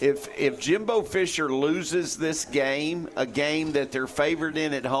 if Jimbo Fisher loses this game, a game that they're favored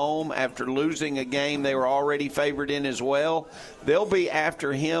in at home after losing a game they were already favored in as well, they'll be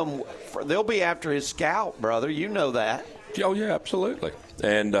after him. They'll be after his scalp, brother. You know that. Oh, yeah, absolutely.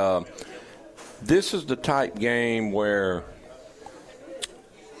 And this is the type game where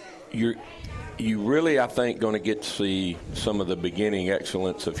you really, I think, going to get to see some of the beginning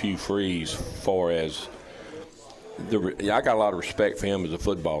excellence of Hugh Freeze far as I got a lot of respect for him as a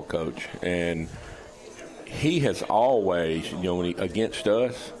football coach, and he has always, when against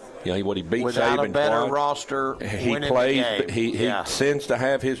us, when he beats without Saban a better twice, roster, he plays. He tends to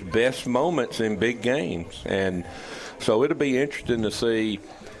have his best moments in big games, and so it'll be interesting to see.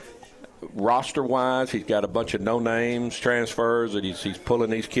 Roster-wise, he's got a bunch of no-names transfers that he's pulling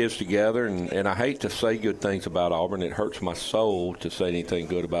these kids together, and I hate to say good things about Auburn. It hurts my soul to say anything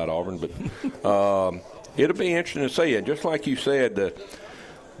good about Auburn, but it'll be interesting to see. And just like you said,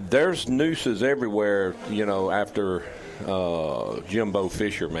 there's nooses everywhere, after Jimbo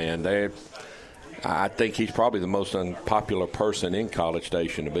Fisher, man. I think he's probably the most unpopular person in College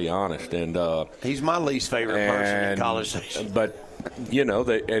Station, to be honest. And he's my least favorite person in College Station. But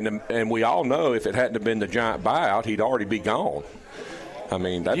and we all know if it hadn't have been the giant buyout, he'd already be gone. I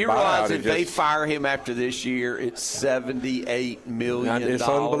mean, that do you realize if they fire him after this year, it's $78 million? It's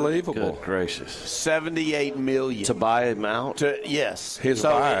unbelievable. Good gracious. $78 million. To buy him out? Yes. His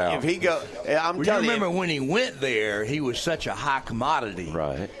buyout. If he go, I'm telling you. Remember when he went there, he was such a high commodity.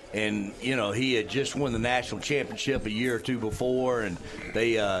 Right. And, he had just won the national championship a year or two before, and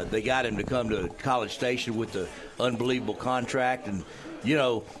they got him to come to College Station with the unbelievable contract. And,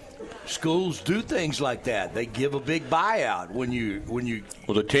 schools do things like that. They give a big buyout when you.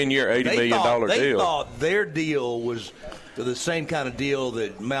 Well, the 10-year, $80 million deal. They thought their deal was the same kind of deal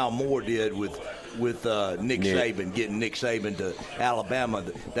that Mal Moore did with Nick Saban, getting Nick Saban to Alabama.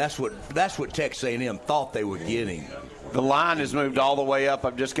 That's what Texas A&M thought they were getting. The line has moved all the way up.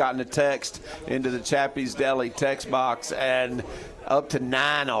 I've just gotten a text into the Chappy's Deli text box, and up to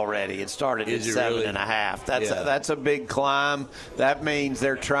 9 already. It started at 7.5. That's a big climb. That means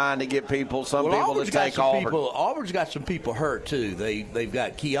they're trying to get people, some people to take Auburn. Auburn's got some people hurt too. They've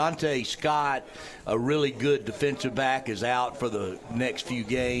got Keontae Scott, a really good defensive back, is out for the next few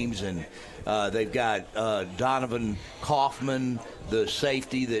games, and they've got Donovan Kaufman, the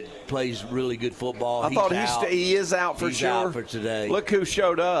safety that plays really good football. He is out for sure. Out for today. Look who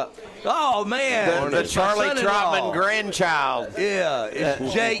showed up. Oh, man. The Charlie Trotman grandchild. Yeah,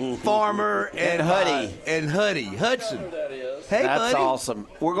 it's Jake Farmer and Huddy. And Hudson. Hey, That's buddy. awesome.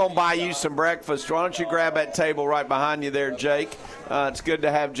 We're going to buy you some breakfast. Why don't you grab that table right behind you there, Jake? It's good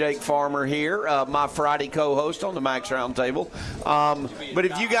to have Jake Farmer here, my Friday co-host on the Max Roundtable. But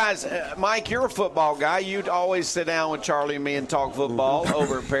if you guys, Mike, you're a football guy. You'd always sit down with Charlie and me and talk football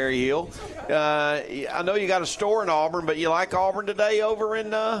over at Perry Hill. I know you got a store in Auburn, but you like Auburn today over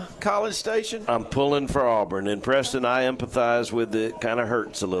in College Station? I'm pulling for Auburn. And, Preston, I empathize with it. Kind of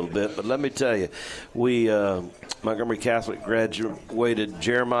hurts a little bit. But let me tell you, we Montgomery Catholic graduated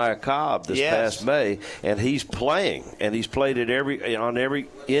Jeremiah Cobb this past May, and he's playing. And he's played it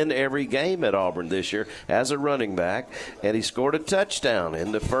in every game at Auburn this year as a running back, and he scored a touchdown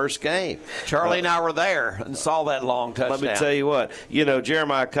in the first game. Charlie and I were there and saw that long touchdown. Let me tell you what,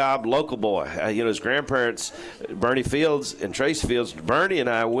 Jeremiah Cobb, local boy. His grandparents, Bernie Fields and Trace Fields, Bernie and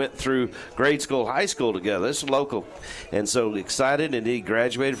I went through grade school, high school together. This is local. And so excited, and he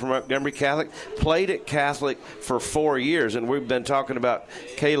graduated from Montgomery Catholic, played at Catholic for 4 years, and we've been talking about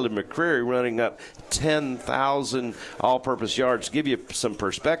Caleb McCreary running up 10,000 all-purpose yards. To give you some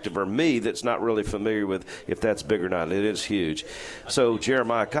perspective, or me that's not really familiar with if that's big or not, it is huge. So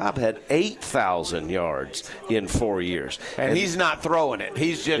Jeremiah Cobb had 8,000 yards in 4 years. And he's not throwing it.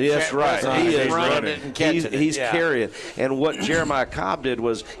 He's just he is running it and catching it. He's carrying. And what Jeremiah Cobb did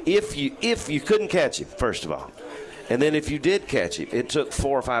was if you couldn't catch him, first of all, and then if you did catch him, it took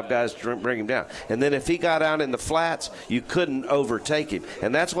 4 or 5 guys to bring him down. And then if he got out in the flats, you couldn't overtake him.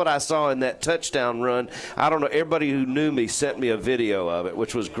 And that's what I saw in that touchdown run. I don't know, everybody who knew me sent me a video of it,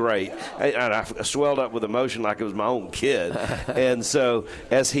 which was great. And I swelled up with emotion like it was my own kid. And so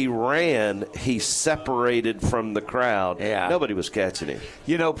as he ran, he separated from the crowd. Yeah. Nobody was catching him.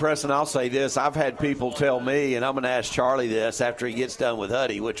 Preston, I'll say this. I've had people tell me, and I'm going to ask Charlie this after he gets done with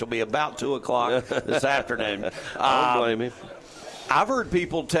Huddy, which will be about 2 o'clock this afternoon. Don't blame him. I've heard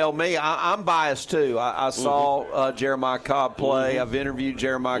people tell me, I'm biased too. I saw Jeremiah Cobb play. I've interviewed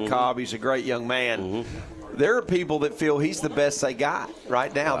Jeremiah Cobb. He's a great young man. There are people that feel he's the best they got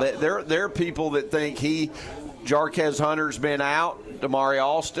right now. There are people that think Jarquez Hunter's been out, Damari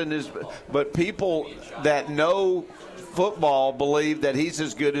Alston is, but people that know football believe that he's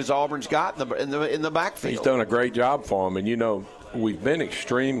as good as Auburn's got in the backfield. He's done a great job for him, and we've been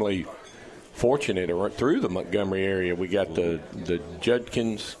extremely fortunate through the Montgomery area. We got the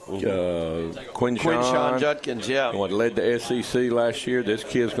Judkins, Quinshawn Judkins, yeah. What led the SEC last year. This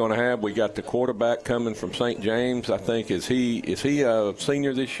kid's going to have. We got the quarterback coming from St. James. I think is he a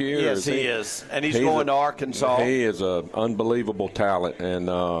senior this year? Yes, he is, and he's going to Arkansas. He is an unbelievable talent, and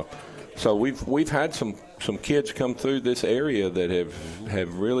so we've had some kids come through this area that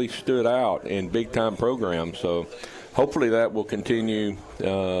have really stood out in big time programs. So hopefully that will continue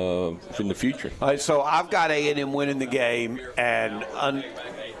in the future. All right, so I've got A&M winning the game, and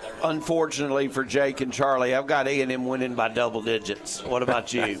unfortunately for Jake and Charlie, I've got A&M winning by double digits. What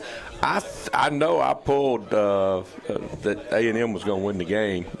about you? I know I pulled that A&M was going to win the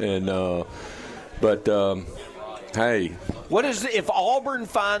game, and but hey, what is if Auburn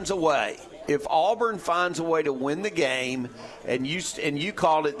finds a way? If Auburn finds a way to win the game, and you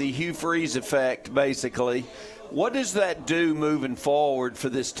called it the Hugh Freeze effect, basically. What does that do moving forward for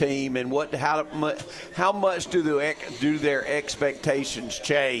this team, and how much do their expectations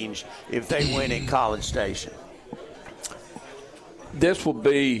change if they win at College Station? This will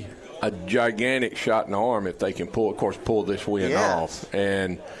be a gigantic shot in the arm if they can pull this win off.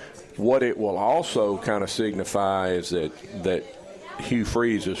 And what it will also kind of signify is that Hugh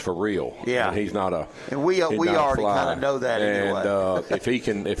Freeze is for real. Yeah, and he's not a. And we already kind of know that anyway.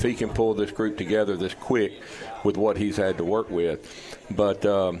 And if he can pull this group together this quick with what he's had to work with, but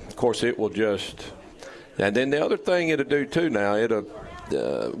of course it will just. And then the other thing it'll do too now,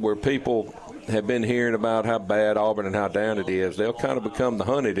 where people have been hearing about how bad Auburn and how down it is, they'll kind of become the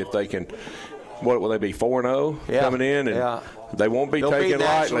hunted if they can. What will they be 4-0 coming in, and they won't be taken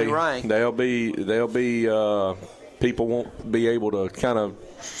lightly. Ranked. They'll be. People won't be able to kind of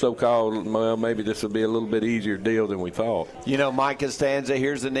so-called, well, maybe this will be a little bit easier deal than we thought. Mike Costanza,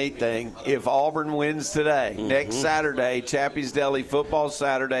 here's the neat thing. If Auburn wins today, next Saturday, Chappy's Deli Football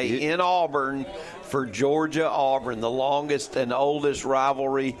Saturday in Auburn for Georgia-Auburn, the longest and oldest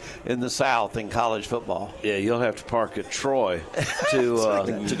rivalry in the South in college football. Yeah, you'll have to park at Troy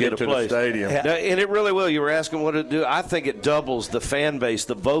to get a place. The stadium. Yeah. Now, and it really will. You were asking what it do. I think it doubles the fan base,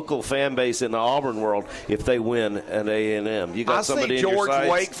 the vocal fan base in the Auburn world if they win at A&M. You got somebody in your sights? George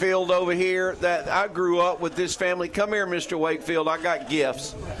Wakefield over here. That I grew up with this family. Come here, Mr. Wakefield. I got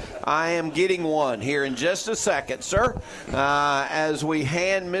gifts. I am getting one here in just a second, sir. As we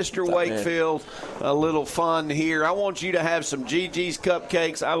hand Mr. Wakefield a little fun here, I want you to have some Gigi's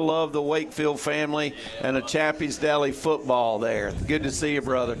Cupcakes. I love the Wakefield family and a Chappy's Deli football there. Good to see you,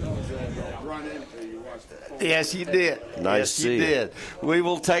 brother. Yes, you did. Nice yes, you did. We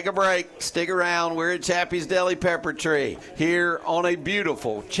will take a break. Stick around. We're at Chappy's Deli Peppertree here on a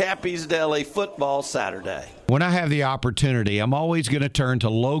beautiful Chappy's Deli football Saturday. When I have the opportunity, I'm always going to turn to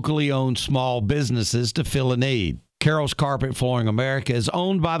locally owned small businesses to fill a need. Carroll's Carpet Flooring America is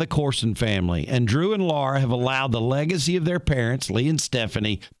owned by the Corson family, and Drew and Laura have allowed the legacy of their parents, Lee and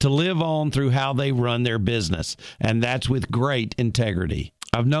Stephanie, to live on through how they run their business, and that's with great integrity.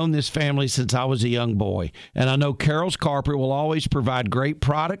 I've known this family since I was a young boy, and I know Carroll's Carpet will always provide great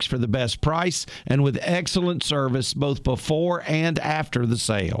products for the best price and with excellent service both before and after the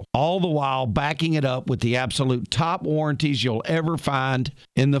sale, all the while backing it up with the absolute top warranties you'll ever find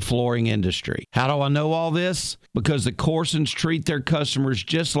in the flooring industry. How do I know all this? Because the Corsons treat their customers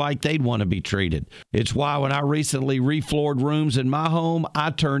just like they'd want to be treated. It's why when I recently refloored rooms in my home,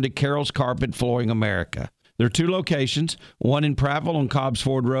 I turned to Carroll's Carpet Flooring America. There are 2 locations, one in Prattville on Cobbs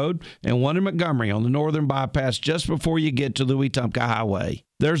Ford Road and one in Montgomery on the northern bypass just before you get to the Wetumpka Highway.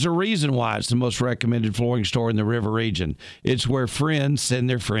 There's a reason why it's the most recommended flooring store in the River region. It's where friends send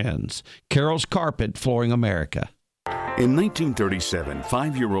their friends. Carroll's Carpet Flooring America. In 1937,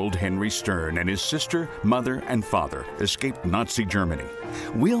 5-year-old Henry Stern and his sister, mother, and father escaped Nazi Germany.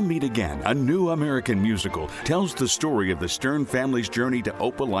 We'll Meet Again, a new American musical, tells the story of the Stern family's journey to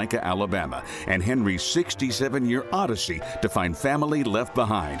Opelika, Alabama, and Henry's 67-year odyssey to find family left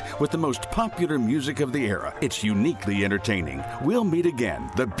behind with the most popular music of the era. It's uniquely entertaining. We'll Meet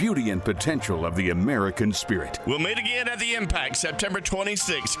Again, the beauty and potential of the American spirit. We'll meet again at the Impact, September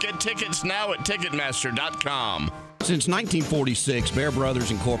 26th. Get tickets now at Ticketmaster.com. Since 1946, Bear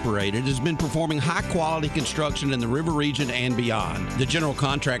Brothers Incorporated has been performing high-quality construction in the River region and beyond. The general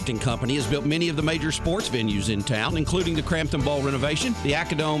contracting company has built many of the major sports venues in town, including the Crampton Bowl renovation, the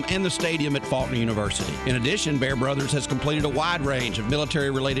Acadome, and the stadium at Faulkner University. In addition, Bear Brothers has completed a wide range of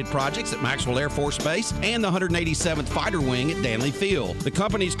military-related projects at Maxwell Air Force Base and the 187th Fighter Wing at Danley Field. The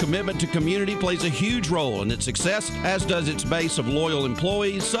company's commitment to community plays a huge role in its success, as does its base of loyal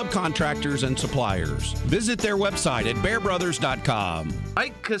employees, subcontractors, and suppliers. Visit their website at bearbrothers.com.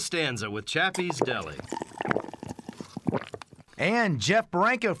 Ike Costanza with Chappy's Deli. And Jeff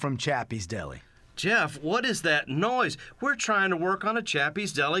Baranco from Chappy's Deli. Jeff, what is that noise? We're trying to work on a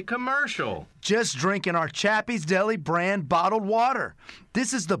Chappy's Deli commercial. Just drinking our Chappy's Deli brand bottled water.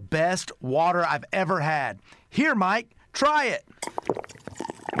 This is the best water I've ever had. Here, Mike, try it.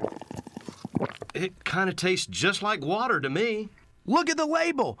 It kind of tastes just like water to me. Look at the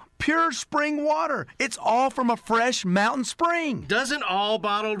label, pure spring water. It's all from a fresh mountain spring. Doesn't all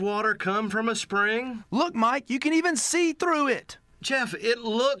bottled water come from a spring? Look, Mike, you can even see through it. Jeff, it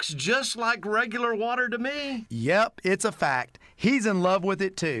looks just like regular water to me. Yep, it's a fact. He's in love with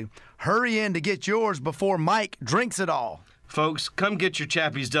it too. Hurry in to get yours before Mike drinks it all. Folks, come get your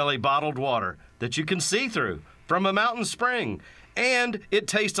Chappy's Deli bottled water that you can see through from a mountain spring. And it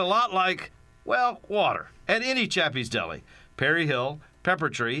tastes a lot like, well, water at any Chappy's Deli. Perry Hill,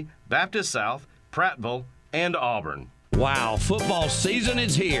 Peppertree, Baptist South, Prattville, and Auburn. Wow, football season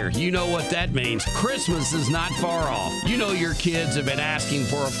is here. You know what that means. Christmas is not far off. You know your kids have been asking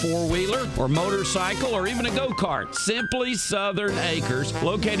for a four-wheeler or motorcycle or even a go-kart. Simply Southern Acres,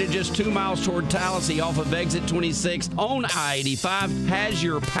 located just 2 miles toward Tallahassee off of exit 26 on I-85, has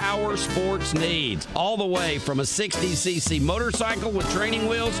your power sports needs. All the way from a 60cc motorcycle with training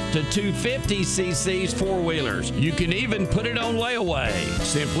wheels to 250cc's four-wheelers. You can even put it on layaway.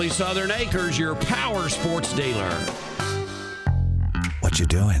 Simply Southern Acres, your power sports dealer. What you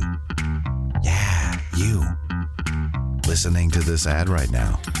doing? Yeah, you. Listening to this ad right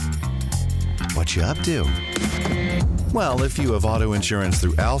now. What you up to? Well, if you have auto insurance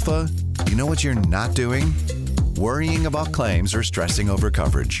through Alpha, you know what you're not doing? Worrying about claims or stressing over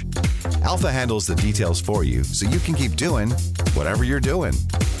coverage. Alpha handles the details for you so you can keep doing whatever you're doing.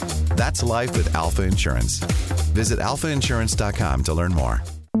 That's life with Alpha Insurance. Visit alphainsurance.com to learn more.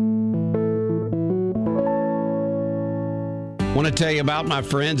 I want to tell you about my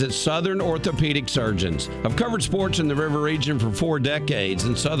friends at Southern Orthopedic Surgeons. I've covered sports in the River region for 4 decades,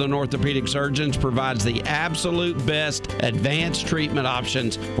 and Southern Orthopedic Surgeons provides the absolute best advanced treatment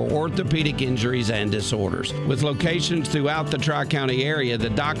options for orthopedic injuries and disorders. With locations throughout the Tri-County area, the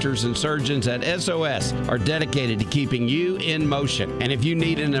doctors and surgeons at SOS are dedicated to keeping you in motion. And if you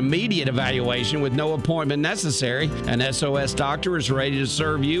need an immediate evaluation with no appointment necessary, an SOS doctor is ready to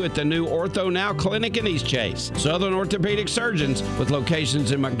serve you at the new Ortho Now Clinic in East Chase. Southern Orthopedic Surgeons Trojans with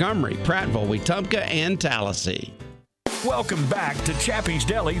locations in Montgomery, Prattville, Wetumpka, and Tallahassee. Welcome back to Chappy's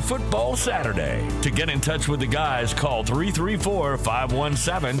Deli Football Saturday. To get in touch with the guys, call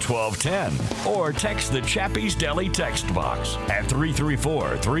 334-517-1210 or text the Chappy's Deli text box at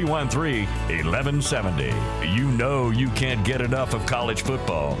 334-313-1170. You know you can't get enough of college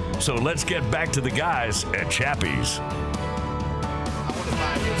football, so let's get back to the guys at Chappy's.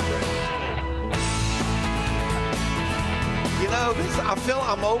 I feel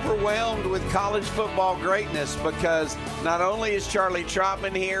I'm overwhelmed with college football greatness because not only is Charlie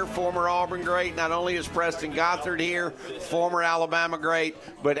Trotman here, former Auburn great, not only is Preston Gothard here, former Alabama great,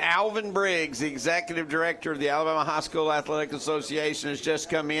 but Alvin Briggs, the executive director of the Alabama High School Athletic Association, has just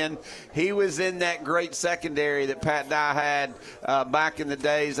come in. He was in that great secondary that Pat Dye had back in the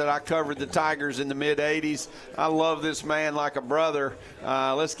days that I covered the Tigers in the mid-'80s. I love this man like a brother.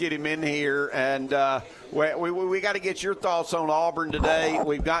 Let's get him in here, and we got to get your thoughts on Auburn today.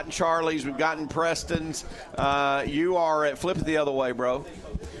 We've gotten Charlie's, we've gotten Preston's. You are at flip it the other way, bro.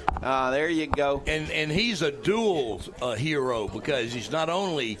 There you go. And he's a dual hero because he's not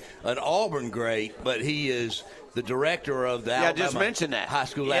only an Auburn great, but he is the director of the Alabama just mentioned that. High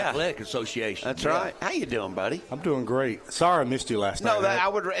School Athletic Association. That's right. How you doing, buddy? I'm doing great. Sorry I missed you last night. No, I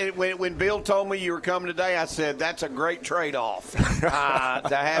would. When Bill told me you were coming today, I said that's a great trade-off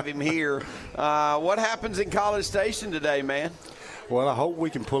to have him here. What happens in College Station today, man? Well, I hope we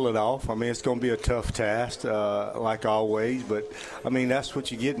can pull it off. I mean, it's going to be a tough task, like always. But, I mean, that's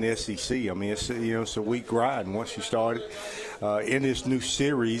what you get in the SEC. I mean, it's a week ride. And once you start it in this new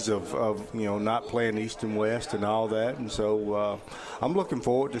series of not playing East and West and all that. And so I'm looking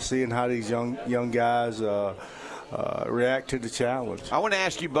forward to seeing how these young guys react to the challenge. I want to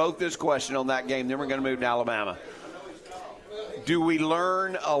ask you both this question on that game. Then we're going to move to Alabama. Do we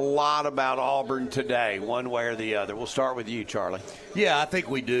learn a lot about Auburn today, one way or the other? We'll start with you, Charlie. Yeah, I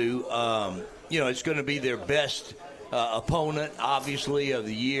think we do. It's going to be their best opponent, obviously, of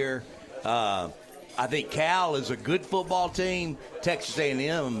the year. I think Cal is a good football team. Texas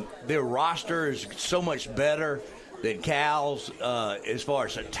A&M, their roster is so much better than Cal's as far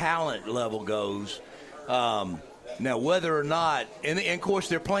as the talent level goes. Now, whether or not – and, of course,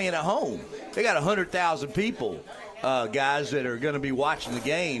 they're playing at home. They got 100,000 people. Guys that are going to be watching the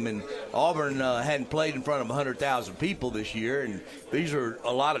game, and Auburn hadn't played in front of 100,000 people this year, and these are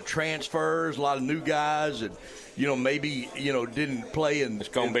a lot of transfers, a lot of new guys that, maybe, didn't play. And it's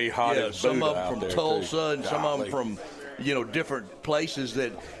going to be hot as some of them from Tulsa too. and some of them from, different places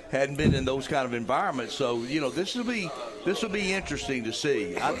that hadn't been in those kind of environments. So, this will be interesting to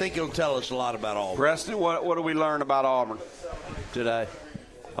see. I think it'll tell us a lot about Auburn. Preston, what do we learn about Auburn today?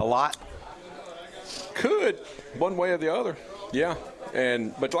 A lot? Could, one way or the other, yeah.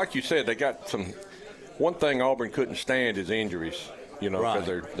 But like you said, they got some. One thing Auburn couldn't stand is injuries, because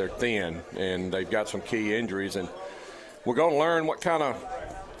they're thin and they've got some key injuries, and we're going to learn what kind of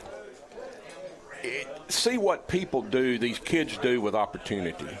see what people do, these kids do with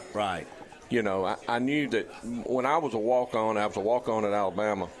opportunity. Right. I knew that when I was a walk-on at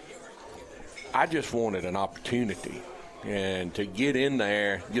Alabama. I just wanted an opportunity. And to get in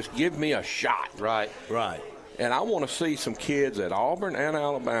there, just give me a shot. Right. And I want to see some kids at Auburn and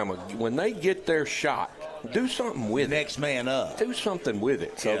Alabama, when they get their shot, do something with it. Next man up. Do something with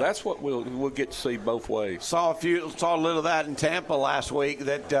it. So that's what we'll get to see both ways. Saw a little of that in Tampa last week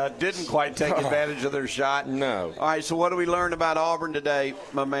that didn't quite take advantage of their shot. No. All right, so what do we learn about Auburn today,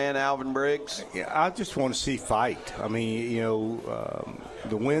 my man Alvin Briggs? Yeah, I just want to see fight. I mean,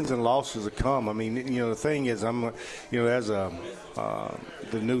 the wins and losses will come. I mean, the thing is, the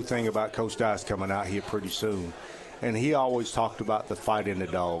new thing about Coach Dye's coming out here pretty soon. And he always talked about the fight in the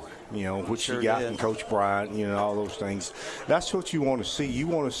dog, which he got from Coach Bryant, all those things. That's what you want to see. You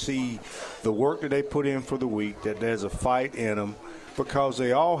want to see the work that they put in for the week, that there's a fight in them, because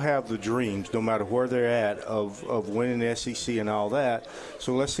they all have the dreams, no matter where they're at, of winning the SEC and all that.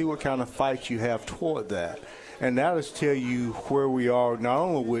 So let's see what kind of fight you have toward that. And that'll tell you where we are, not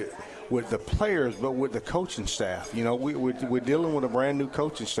only with the players, but with the coaching staff. We're dealing with a brand new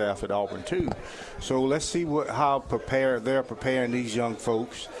coaching staff at Auburn too. So let's see how they're preparing these young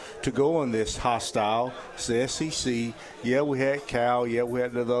folks to go on this hostile. It's the SEC. Yeah, we had Cal. Yeah, we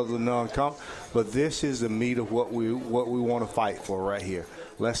had the other non-comp. But this is the meat of what we want to fight for right here.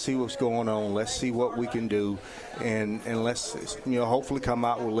 Let's see what's going on. Let's see what we can do, and let's hopefully come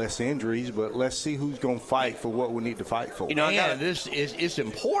out with less injuries. But let's see who's going to fight for what we need to fight for. It's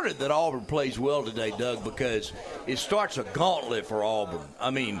important that Auburn plays well today, Doug, because it starts a gauntlet for Auburn. I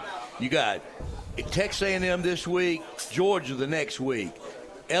mean, you got Texas A&M this week, Georgia the next week,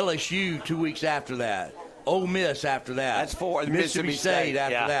 LSU 2 weeks after that. Ole Miss after that. That's 4. Mississippi State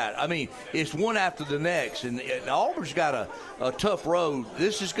after that. I mean, it's one after the next. And Auburn's got a tough road.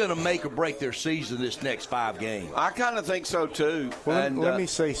 This is going to make or break their season this next 5 games. I kind of think so, too. Well, let me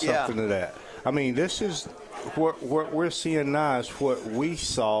say something to that. I mean, this is what we're seeing now is what we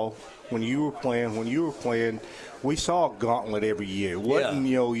saw when you were playing. We saw a gauntlet every year. It wasn't,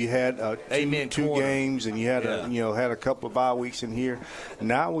 you had two games and you had had a couple of bye weeks in here.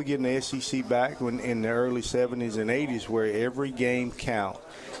 Now we're getting the SEC back in the early 70s and 80s where every game counts.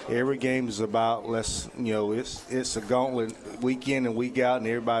 Every game is about it's a gauntlet week in and week out, and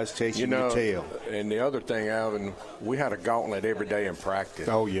everybody's chasing your tail. And the other thing, Alvin, we had a gauntlet every day in practice.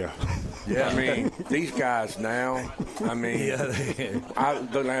 Oh yeah. I mean, these guys now. I mean,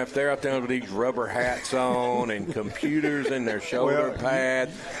 if they're out there with these rubber hats on and computers in their shoulder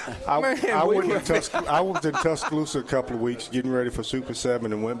pads. I was in Tuscaloosa a couple of weeks getting ready for Super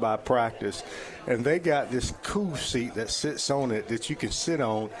 7 and went by practice, and they got this cool seat that sits on it that you can sit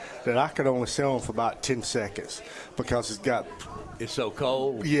on that I could only sit on for about 10 seconds because it's so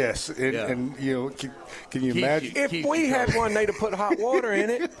cold. Yes, and can you imagine? If we had one, they'd have put hot water in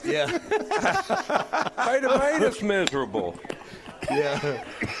it. Yeah. They'd have made us miserable. Yeah.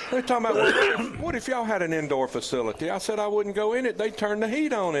 They're talking about, what if y'all had an indoor facility? I said I wouldn't go in it. They turned the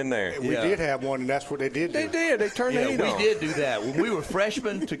heat on in there. We did have one, and that's what they did do. They did. They turned the heat on. We did do that. When we were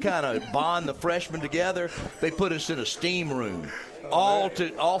freshmen, to kind of bond the freshmen together, they put us in a steam room. All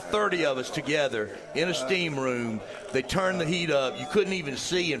 30 of us together in a steam room. They turned the heat up. You couldn't even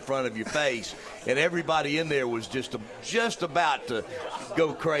see in front of your face, and everybody in there was just about to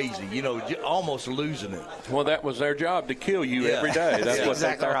go crazy. Almost losing it. Well, that was their job, to kill you every day. That's what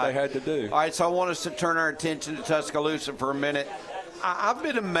they thought they had to do. All right, so I want us to turn our attention to Tuscaloosa for a minute. I've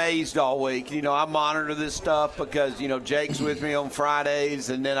been amazed all week. I monitor this stuff because Jake's with me on Fridays,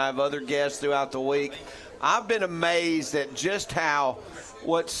 and then I have other guests throughout the week. I've been amazed at just how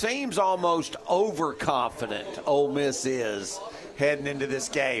what seems almost overconfident Ole Miss is heading into this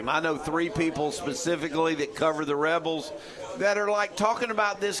game. I know 3 people specifically that cover the Rebels that are talking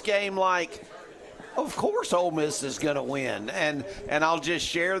about this game like, of course Ole Miss is going to win. And I'll just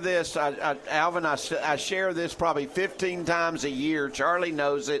share this. Alvin, I share this probably 15 times a year. Charlie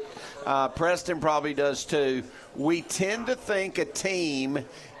knows it. Preston probably does too. We tend to think a team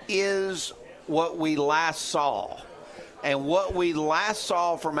is what we last saw. And what we last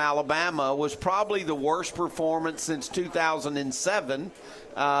saw from Alabama was probably the worst performance since 2007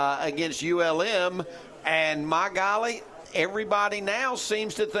 against ULM. And my golly, everybody now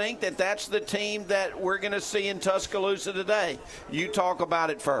seems to think that that's the team that we're going to see in Tuscaloosa today. You talk about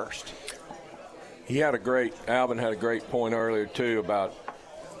it first. Alvin had a great point earlier, too, about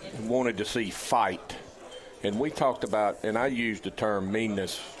wanted to see fight. And we talked about, and I used the term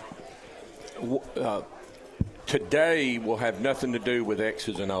meanness. Today will have nothing to do with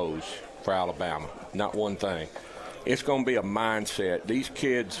X's and O's for Alabama, not one thing. It's going to be a mindset. These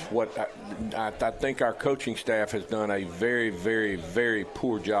kids, I think our coaching staff has done a very, very, very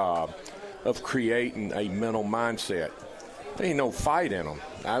poor job of creating a mental mindset. There ain't no fight in them.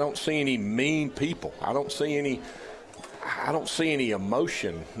 I don't see any mean people. I don't see any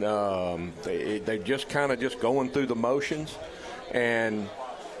emotion. They're just kind of just going through the motions, and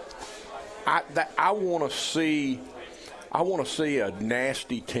I want to see a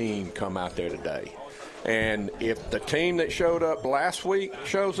nasty team come out there today. And if the team that showed up last week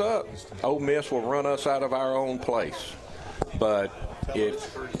shows up, Ole Miss will run us out of our own place. But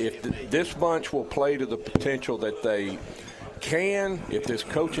if this bunch will play to the potential that they can, if this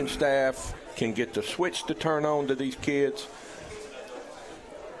coaching staff can get the switch to turn on to these kids,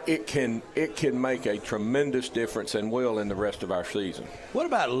 it can make a tremendous difference and will in the rest of our season. What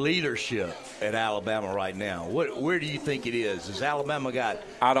about leadership at Alabama right now? Where do you think it is? Has Alabama got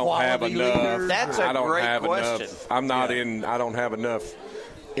I don't have enough. Leaders? That's a great question. I'm not in. I don't have enough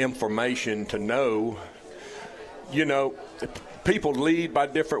information to know. People lead by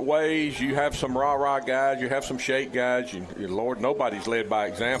different ways. You have some rah-rah guys. You have some shake guys. Lord, nobody's led by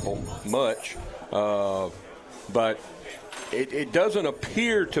example much. But it doesn't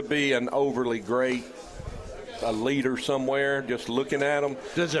appear to be an overly great leader somewhere, just looking at them.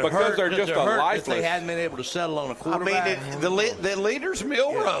 Does it because hurt? they're just a lifeless. If they hadn't been able to settle on a quarterback? I mean, the leader's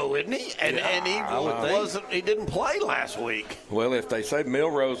Milroe, isn't he? And he didn't play last week. Well, if they say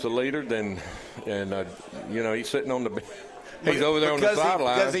Milroe's the leader, then he's sitting on the he's over there on the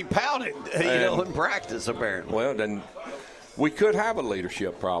sideline because he pouted, in practice apparently. Well, then we could have a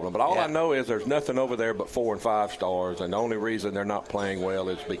leadership problem, but all I know is there's nothing over there but 4 and 5 stars, and the only reason they're not playing well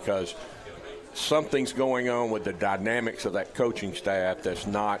is because something's going on with the dynamics of that coaching staff that's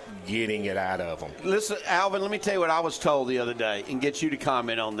not getting it out of them. Listen, Alvin, let me tell you what I was told the other day and get you to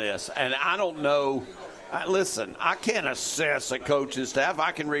comment on this. And I don't know. Listen, I can't assess a coaching staff.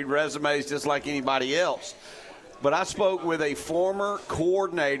 I can read resumes just like anybody else. But I spoke with a former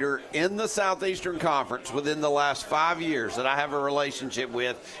coordinator in the Southeastern Conference within the last 5 years that I have a relationship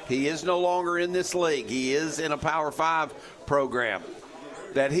with. He is no longer in this league. He is in a Power 5 program.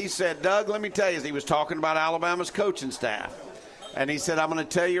 That he said, Doug, let me tell you, he was talking about Alabama's coaching staff. And he said, I'm going to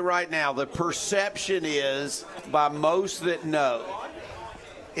tell you right now, the perception is, by most that know,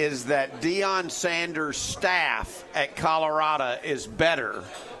 is that Deion Sanders' staff at Colorado is better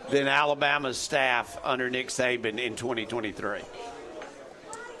than Alabama's staff under Nick Saban in 2023.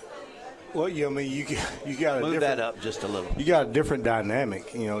 Well, you got to move that up just a little. You got a different dynamic.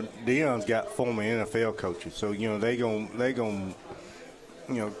 Deion's got former NFL coaches, so they gon'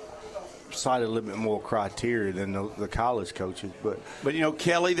 cite a little bit more criteria than the college coaches. But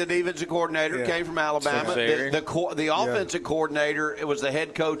Kelly, the defensive coordinator, came from Alabama. The offensive coordinator, it was the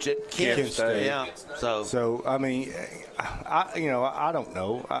head coach at Kent State. Yeah. So I mean, I don't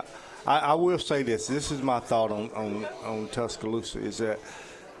know. I will say this. This is my thought on Tuscaloosa is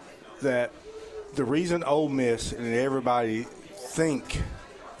that the reason Ole Miss and everybody think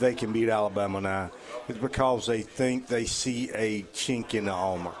they can beat Alabama now is because they think they see a chink in the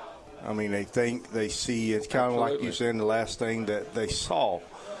armor. I mean, they think they see, it's kind of like you said, the last thing that they saw.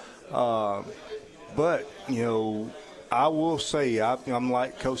 But, I will say, I'm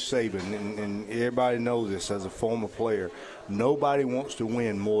like Coach Saban, and everybody knows this as a former player. Nobody wants to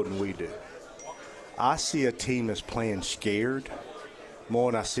win more than we do. I see a team that's playing scared more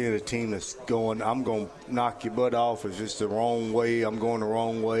than I see a team that's going, I'm going to knock your butt off. If it's the wrong way, I'm going the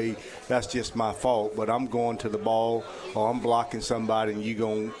wrong way. That's just my fault. But I'm going to the ball or I'm blocking somebody and you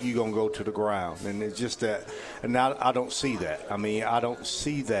gonna go to the ground. And it's just that. And I don't see that. I mean, I don't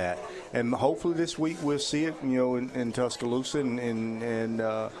see that. And hopefully this week we'll see it, in Tuscaloosa. And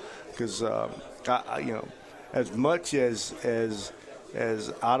because, as much as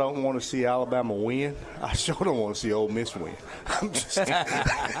I don't want to see Alabama win, I sure don't want to see Ole Miss win. I'm just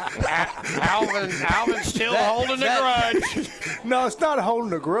Alvin's still holding a grudge. No, it's not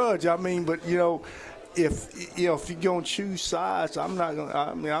holding a grudge. I mean, but if you're gonna choose sides, I'm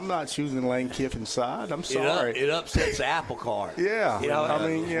not choosing Lane Kiffin's side. I'm sorry. It upsets the apple cart. Yeah,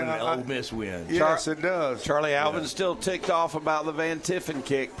 when Ole Miss wins. Yes, it does. Charlie, Alvin's still ticked off about the Van Tiffen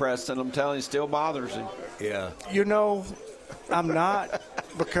kick, Preston. I'm telling you, still bothers him. Yeah. I'm not,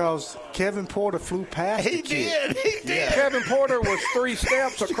 because Kevin Porter flew past the kid. He did. Kevin Porter was 3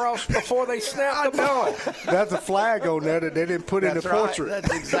 steps across before they snapped the ball. That's a flag on there that they didn't put in the portrait.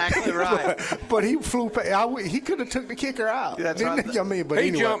 That's exactly right. but he flew past. He could have took the kicker out. That's right.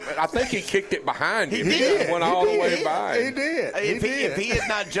 He jumped. I think he kicked it behind him. He did. Went all the way by. He did. If he had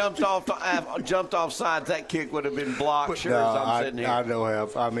not jumped off sides, that kick would have been blocked. Sure, as I'm sitting here. I don't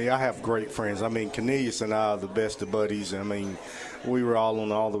have. I mean, I have great friends. I mean, Cornelius and I are the best of buddies. I mean, we were all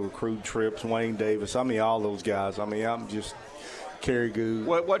on all the recruit trips. Wayne Davis. I mean, all those guys. I mean, I'm just Kerry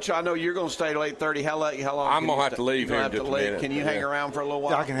Goo. I know you're going to stay till 8:30. How long? I'm going to have to leave here in just a minute. Can you hang around for a little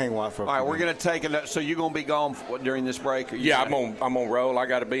while? I can hang around for a while. All right, we're going to take it. So you're going to be gone during this break? I'm on roll. I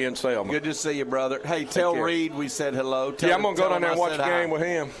got to be in Selma. Good to see you, brother. Hey, tell Reed we said hello. I'm going to go down there and watch the game with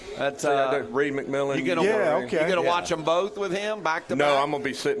him. That's Reed McMillan. You're going to watch them both with him back to back? No, I'm going to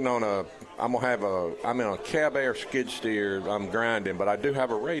be sitting on I'm in a Cab Air skid steer. I'm grinding, but I do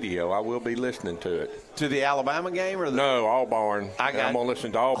have a radio. I will be listening to it. To the Alabama game or No, Auburn. I'm going to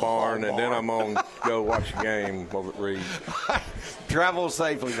listen to Auburn, and then I'm going to go watch the game over at Reed. Travel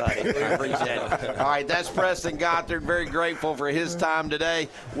safely, buddy. We appreciate it. All right, that's Preston Gothard. Very grateful for his time today.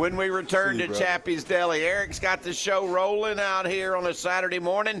 When we return to Chappy's Deli, Eric's got the show rolling out here on a Saturday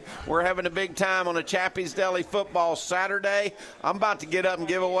morning. We're having a big time on a Chappy's Deli football Saturday. I'm about to get up and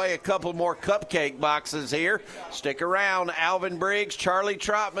give away a couple more cupcake boxes here. Stick around. Alvin Briggs, Charlie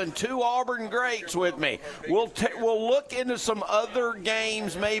Trotman, 2 Auburn greats with me. We'll look into some other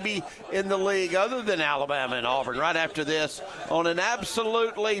games maybe in the league other than Alabama and Auburn right after this on an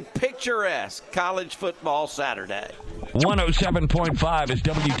absolutely picturesque college football Saturday. 107.5 is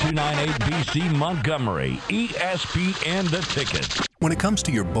W298 BC Montgomery, ESPN The Ticket. When it comes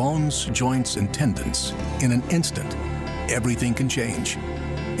to your bones, joints, and tendons, in an instant, everything can change.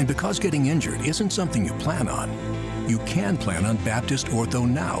 And because getting injured isn't something you plan on, you can plan on Baptist Ortho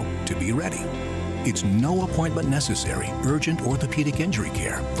Now to be ready. It's no appointment necessary, urgent orthopedic injury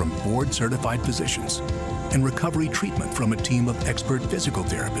care from board-certified physicians and recovery treatment from a team of expert physical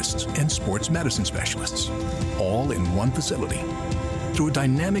therapists and sports medicine specialists, all in one facility. through a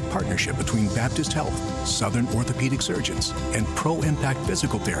dynamic partnership between Baptist Health, Southern Orthopedic Surgeons, and Pro Impact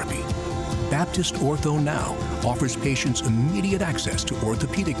Physical Therapy. Baptist Ortho Now offers patients immediate access to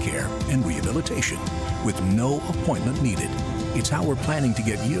orthopedic care and rehabilitation with no appointment needed. It's how we're planning to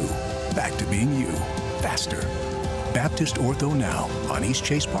get you back to being you faster. Baptist Ortho Now on East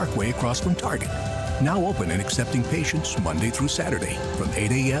Chase Parkway across from Target. Now open and accepting patients Monday through Saturday from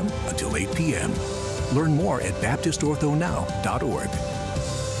 8 a.m. until 8 p.m. Learn more at baptistorthonow.org.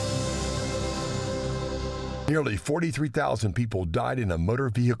 Nearly 43,000 people died in a motor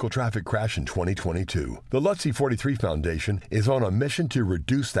vehicle traffic crash in 2022. The Lutzy 43 Foundation is on a mission to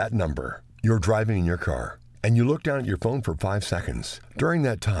reduce that number. You're driving in your car, and you look down at your phone for 5 seconds. During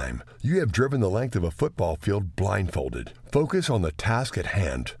that time, you have driven the length of a football field blindfolded. Focus on the task at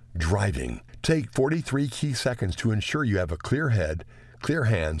hand, driving. Take 43 key seconds to ensure you have a clear head, clear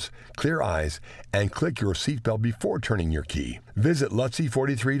hands, clear eyes, and click your seatbelt before turning your key. Visit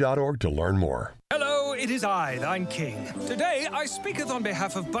Lutzy43.org to learn more. Hello, it is I, thine king. Today I speaketh on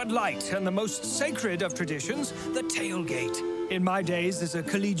behalf of Bud Light and the most sacred of traditions, the tailgate. In my days as a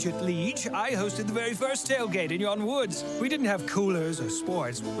collegiate liege, I hosted the very first tailgate in yon woods. We didn't have coolers or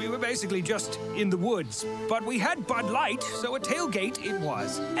sports. We were basically just in the woods. But we had Bud Light, so a tailgate it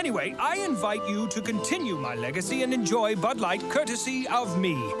was. Anyway, I invite you to continue my legacy and enjoy Bud Light courtesy of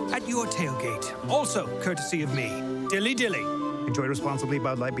me at your tailgate. Also courtesy of me. Dilly Dilly. Enjoy responsibly.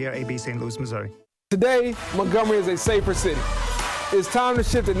 Bud Light Beer, AB, St. Louis, Missouri. Today, Montgomery is a safer city. It's time to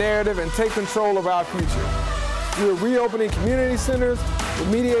shift the narrative and take control of our future. We're reopening community centers,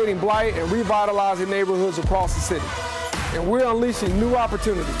 remediating blight, and revitalizing neighborhoods across the city. And we're unleashing new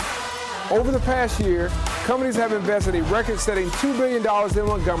opportunities. Over the past year, companies have invested a record-setting $2 billion in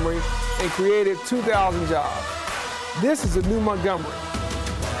Montgomery and created 2,000 jobs. This is a new Montgomery.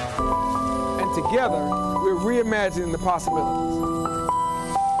 And together, we're reimagining the possibilities.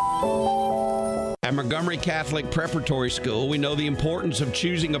 At Montgomery Catholic Preparatory School, we know the importance of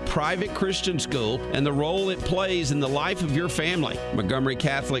choosing a private Christian school and the role it plays in the life of your family. Montgomery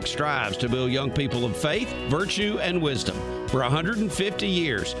Catholic strives to build young people of faith, virtue, and wisdom. For 150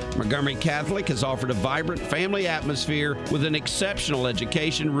 years, Montgomery Catholic has offered a vibrant family atmosphere with an exceptional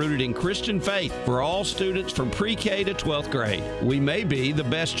education rooted in Christian faith for all students from pre-K to 12th grade. We may be the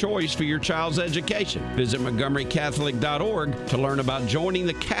best choice for your child's education. Visit MontgomeryCatholic.org to learn about joining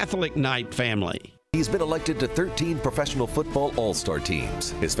the Catholic Night family. He's been elected to 13 professional football all-star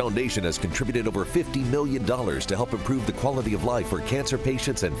teams. His foundation has contributed over $50 million to help improve the quality of life for cancer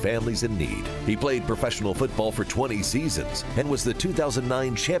patients and families in need. He played professional football for 20 seasons and was the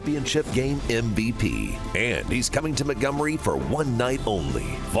 2009 championship game MVP. And he's coming to Montgomery for one night only.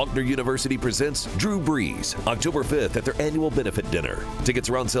 Faulkner University presents Drew Brees, October 5th at their annual benefit dinner. Tickets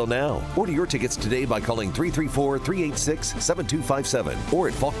are on sale now. Order your tickets today by calling 334-386-7257 or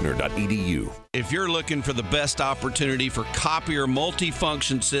at faulkner.edu. If you're looking for the best opportunity for copier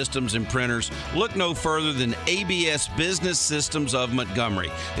multifunction systems and printers, look no further than ABS Business Systems of Montgomery.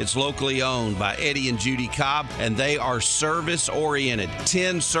 It's locally owned by Eddie and Judy Cobb, and they are service-oriented.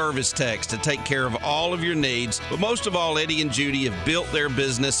 10 service techs to take care of all of your needs. But most of all, Eddie and Judy have built their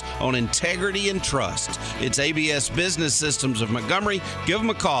business on integrity and trust. It's ABS Business Systems of Montgomery. Give them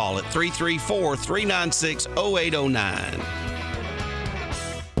a call at 334-396-0809.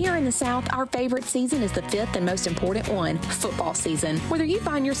 Here in the South, our favorite season is the fifth and most important one, football season. Whether you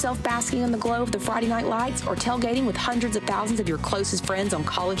find yourself basking in the glow of the Friday night lights or tailgating with hundreds of thousands of your closest friends on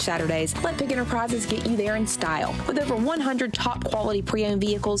college Saturdays, let Pick Enterprises get you there in style. With over 100 top-quality pre-owned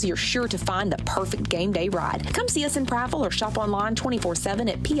vehicles, you're sure to find the perfect game day ride. Come see us in Prattville or shop online 24/7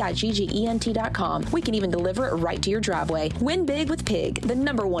 at PIGGENT.com. We can even deliver it right to your driveway. Win big with Pig, the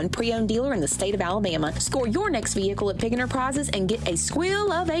 #1 pre-owned dealer in the state of Alabama. Score your next vehicle at Pig Enterprises and get a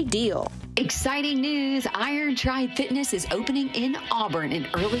squeal of a deal. Exciting news! Iron Tribe Fitness is opening in Auburn in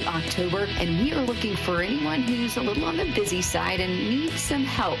early October, and we are looking for anyone who's a little on the busy side and needs some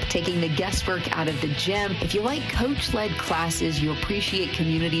help taking the guesswork out of the gym. If you like coach-led classes, you appreciate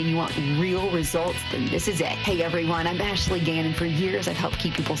community, and you want real results, then this is it. Hey everyone, I'm Ashley Gannon. For years, I've helped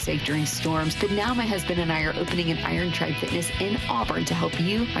keep people safe during storms, but now my husband and I are opening an Iron Tribe Fitness in Auburn to help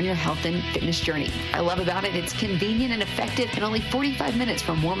you on your health and fitness journey. I love about it, it's convenient and effective, and only 45 minutes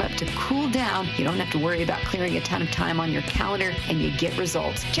from warm-up to cool down. You don't have to worry about clearing a ton of time on your calendar, and you get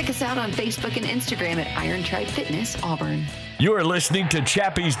results. Check us out on Facebook and Instagram at Iron Tribe Fitness Auburn. You're listening to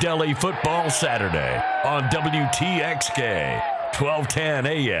Chappy's Deli Football Saturday on WTXK, 1210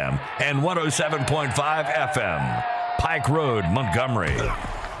 AM and 107.5 FM, Pike Road, Montgomery.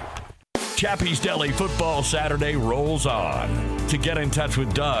 Chappy's Deli Football Saturday rolls on. To get in touch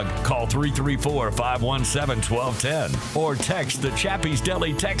with Doug, call 334-517-1210 or text the Chappy's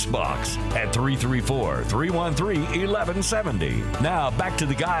Deli text box at 334-313-1170. Now back to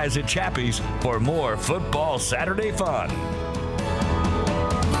the guys at Chappy's for more Football Saturday fun.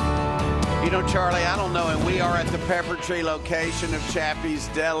 You know, Charlie, I don't know, and we are at the Peppertree location of Chappy's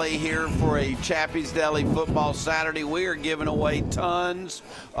Deli here for a Chappy's Deli Football Saturday. We are giving away tons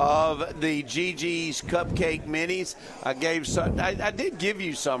of the Gigi's Cupcake Minis. I did give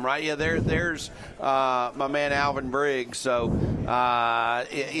you some, right? Yeah, there's my man Alvin Briggs. So,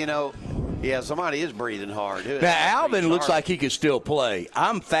 you know, yeah, somebody is breathing hard. Now, Alvin looks like he could still play.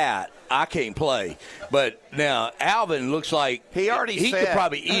 I'm fat. I can't play. But now Alvin looks like he could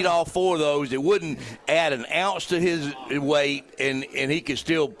probably eat all 4 of those. It wouldn't add an ounce to his weight, and he could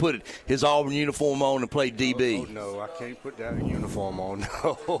still put his Auburn uniform on and play DB. Oh, no, I can't put that uniform on.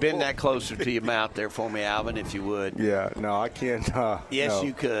 No. Bend that closer to your mouth there for me, Alvin, if you would. Yeah, no, I can't. Yes, no.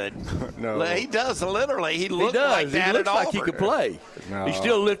 you could. No. He does, literally. He looks like that he looks at like Auburn. he could play. No. He's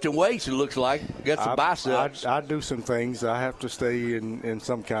still lifting weights, it looks like. Got some biceps. I do some things. I have to stay in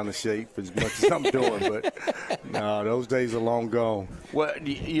some kind of shape as much as I'm doing, but no, those days are long gone. Well,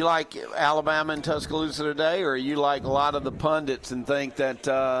 you like Alabama and Tuscaloosa today, or you like a lot of the pundits and think that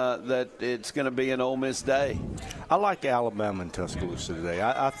that it's going to be an Ole Miss day? I like Alabama and Tuscaloosa today.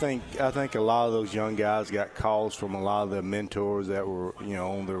 I think a lot of those young guys got calls from a lot of their mentors that were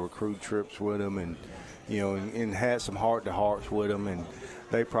on their recruit trips with them, and and had some heart-to-hearts with them, and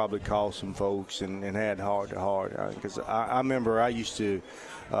they probably called some folks and had heart-to-heart. Because I remember I used to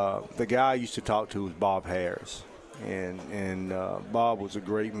the guy I used to talk to was Bob Harris, and Bob was a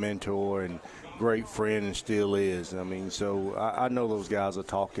great mentor and great friend and still is. I mean, so I know those guys are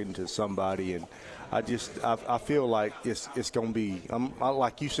talking to somebody, and I feel like it's going to be,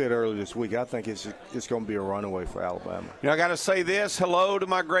 like you said earlier this week, I think it's going to be a runaway for Alabama. I got to say this. Hello to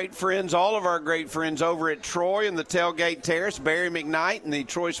my great friends, all of our great friends over at Troy and the Tailgate Terrace. Barry McKnight and the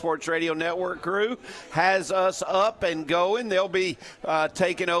Troy Sports Radio Network crew has us up and going. They'll be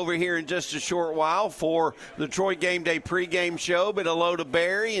taking over here in just a short while for the Troy Game Day pregame show. But hello to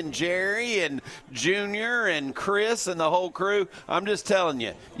Barry and Jerry and Junior and Chris and the whole crew. I'm just telling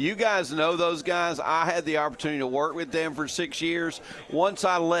you, you guys know those guys. I had the opportunity to work with them for 6 years. Once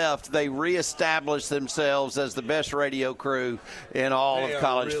I left, they reestablished themselves as the best radio crew in all of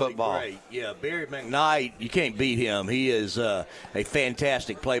college football. Great. Yeah, Barry McKnight, you can't beat him. He is a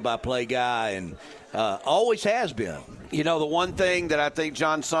fantastic play-by-play guy and always has been. You know, the one thing that I think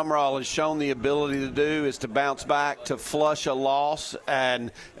John Summerall has shown the ability to do is to bounce back, to flush a loss, and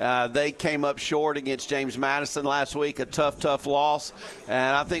they came up short against James Madison last week, a tough loss,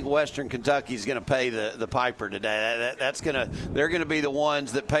 and I think Western Kentucky is going to pay the piper today. They're going to be the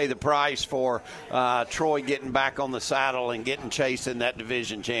ones that pay the price for Troy getting back on the saddle and chasing that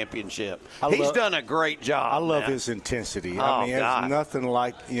division championship. He's done a great job. I love his intensity. I mean, there's nothing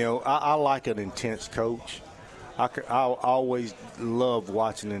like, I like an intense coach. I always love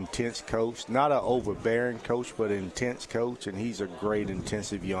watching an intense coach, not an overbearing coach, but an intense coach, and he's a great,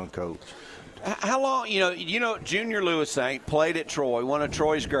 intensive young coach. How long, Junior Lewis-Saint played at Troy, one of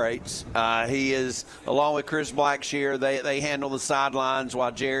Troy's greats. He is, along with Chris Blackshear, they handle the sidelines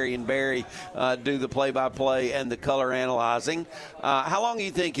while Jerry and Barry do the play-by-play and the color analyzing. How long do you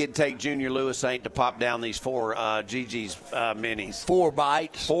think it'd take Junior Lewis-Saint to pop down these 4 Gigi's minis? 4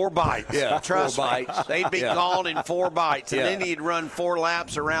 bites. 4 bites. Yeah, Trust 4 me. bites. They'd be gone in 4 bites, and then he'd run 4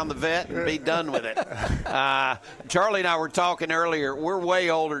 laps around the vet and be done with it. Charlie and I were talking earlier. We're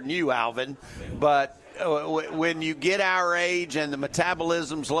way older than you, Alvin. But when you get our age and the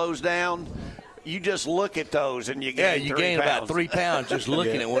metabolism slows down, you just look at those and you gain 3 pounds. Yeah, you gain about 3 pounds just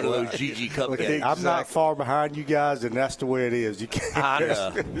looking at one of those GG cupcakes. I'm not far behind you guys, and that's the way it is. You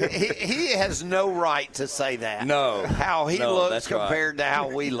can't. He has no right to say that. No. How he looks compared to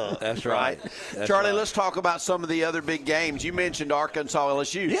how we look. That's right. That's Charlie, right. let's talk about some of the other big games. You mentioned Arkansas,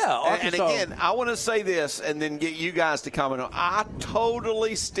 LSU. Yeah, Arkansas. And again, I want to say this and then get you guys to comment on. I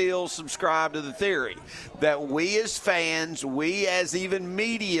totally still subscribe to the theory that we as fans, we as even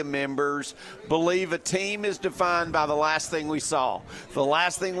media members, believe a team is defined by the last thing we saw. The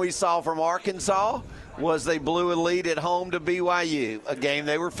last thing we saw from Arkansas was they blew a lead at home to BYU, a game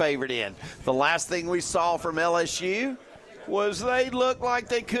they were favored in. The last thing we saw from LSU was they looked like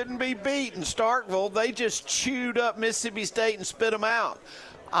they couldn't be beat in Starkville. They just chewed up Mississippi State and spit them out.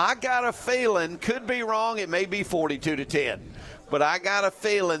 I got a feeling, could be wrong, it may be 42-10. but I got a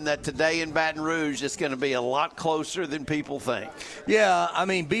feeling that today in Baton Rouge it's going to be a lot closer than people think. Yeah, I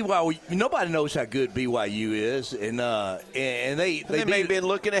mean, BYU, nobody knows how good BYU is, and they may have been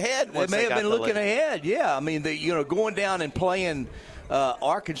looking ahead. They may have been looking ahead, yeah. I mean, going down and playing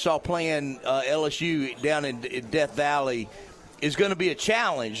Arkansas, playing LSU down in Death Valley is going to be a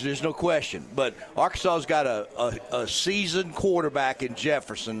challenge. There's no question. But Arkansas's got a seasoned quarterback in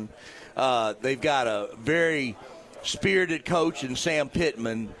Jefferson. They've got a very spirited coach in Sam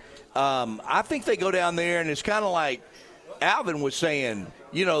Pittman. I think they go down there, and it's kind of like Alvin was saying,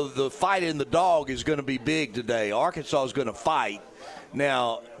 the fight in the dog is going to be big today. Arkansas is going to fight.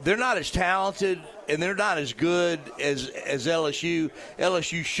 Now, they're not as talented and they're not as good as LSU.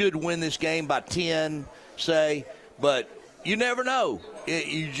 LSU should win this game by 10, say, but you never know.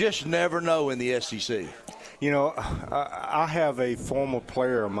 You just never know in the SEC. I have a former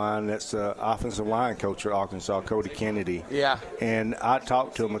player of mine that's an offensive line coach at Arkansas, Cody Kennedy. Yeah. And I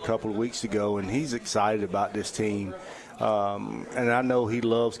talked to him a couple of weeks ago, and he's excited about this team. And I know he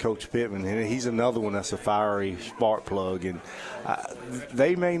loves Coach Pittman, and he's another one that's a fiery spark plug. And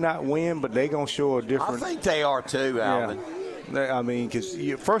they may not win, but they're going to show a different – I think they are too, Alvin. Yeah. I mean, because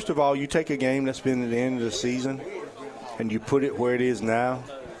first of all, you take a game that's been at the end of the season and you put it where it is now,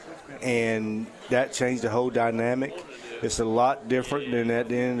 and that changed the whole dynamic. It's a lot different than at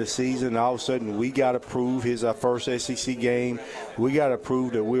the end of the season. All of a sudden, we got to prove here's our first SEC game. We got to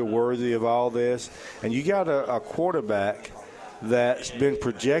prove that we're worthy of all this. And you got a quarterback that's been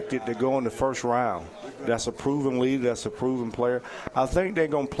projected to go in the first round. That's a proven leader. That's a proven player. I think they're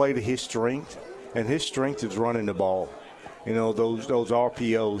going to play to his strength, and his strength is running the ball. Those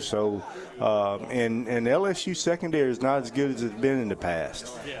RPOs. So, and LSU secondary is not as good as it's been in the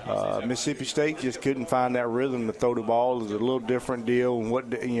past. Mississippi State just couldn't find that rhythm to throw the ball. It's a little different deal. And what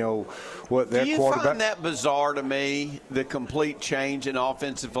their quarterback. Do you find that bizarre to me, the complete change in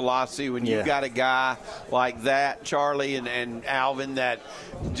offensive philosophy when you've got a guy like that, Charlie and Alvin, that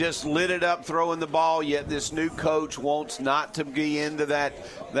just lit it up throwing the ball, yet this new coach wants not to be into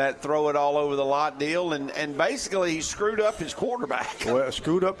that throw it all over the lot deal, and basically he screwed up his quarterback. Well, it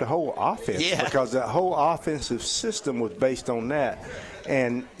screwed up the whole offense because that whole offensive system was based on that.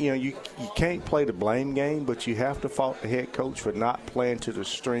 And, you can't play the blame game, but you have to fault the head coach for not playing to the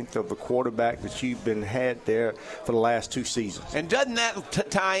strength of the quarterback that you've been had there for the last 2 seasons. And doesn't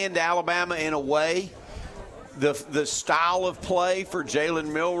that tie into Alabama in a way? The style of play for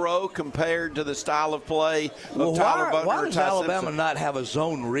Jalen Milroe compared to the style of play of Tyler Butler. Why does Alabama not have a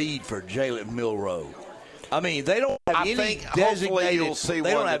zone read for Jalen Milroe? I mean, they don't have any designated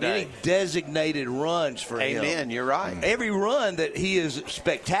runs for him. Amen. You're right. Every run that he is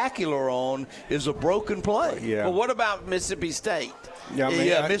spectacular on is a broken play. Yeah. Well, what about Mississippi State?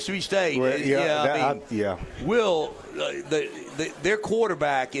 Mississippi State. Their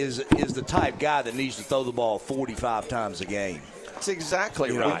quarterback is the type guy that needs to throw the ball 45 times a game. That's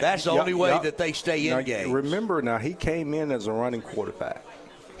exactly right. That's the only way that they stay in games. Remember, now, he came in as a running quarterback.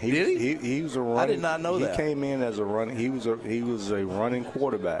 Did he? He was a running. I did not know that. He came in as a running. He was a running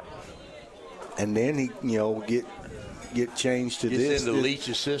quarterback, and then he get changed to this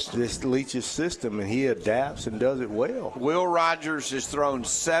Leach's system. This Leach's system, and he adapts and does it well. Will Rogers has thrown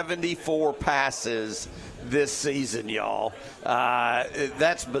 74 passes this season, y'all.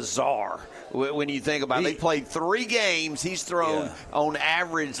 That's bizarre. When you think about it, they played 3 games. He's thrown on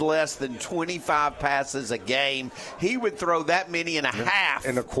average less than 25 passes a game. He would throw that many and a half.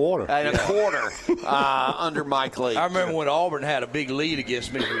 In a quarter. Under Mike Lee. I remember when Auburn had a big lead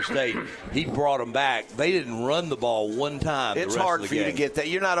against Mississippi State, he brought them back. They didn't run the ball one time. It's hard for you to get that.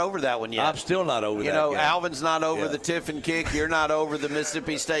 You're not over that one yet. I'm still not over that. Alvin's not over the Tiffin kick. You're not over the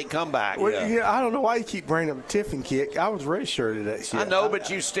Mississippi State comeback. Well, I don't know why you keep bringing up the Tiffin kick. I was redshirted that shit. I know, but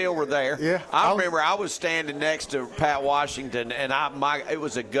you still were there. Yeah. I remember I was standing next to Pat Washington, and it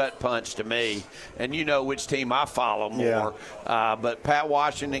was a gut punch to me. And you know which team I follow more. Yeah. But Pat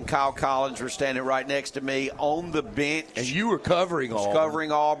Washington and Kyle Collins were standing right next to me on the bench. And you were covering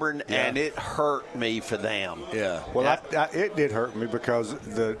Auburn. And it hurt me for them. Yeah. Well, it did hurt me because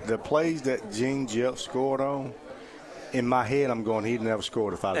the plays that Gene Jeff scored on, in my head, I'm going, he'd never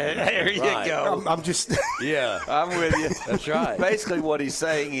scored if I didn't. There you go. I'm just. I'm with you. That's right. Basically, what he's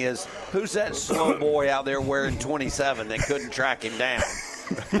saying is, who's that slow boy out there wearing 27 that couldn't track him down?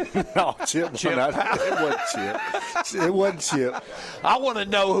 No, Chip. It wasn't Chip. It wasn't Chip. I want to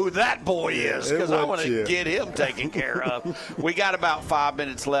know who that boy is because I want to Chip. get him taken care of. We got about 5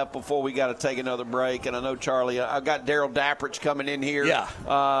 minutes left before we got to take another break. And I know, Charlie, I've got Darrell Dapprich coming in here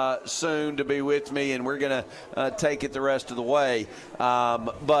soon to be with me, and we're going to take it the rest of the way.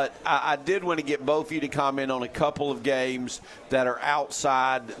 But I did want to get both of you to comment on a couple of games that are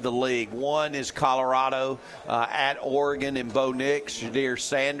outside the league. One is Colorado at Oregon and Bo Nix, Shadir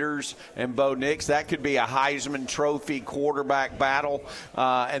Sanders and Bo Nix. That could be a Heisman Trophy quarterback battle.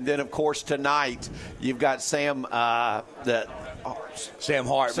 And then, of course, tonight you've got Sam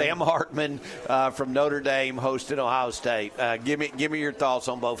Hartman from Notre Dame hosting Ohio State. Give me your thoughts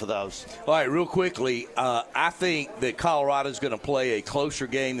on both of those. All right, real quickly, I think that Colorado's going to play a closer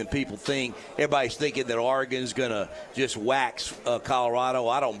game than people think. Everybody's thinking that Oregon's going to just wax Colorado.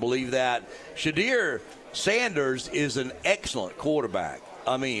 I don't believe that. Shadir Sanders is an excellent quarterback.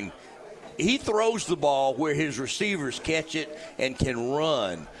 I mean, he throws the ball where his receivers catch it and can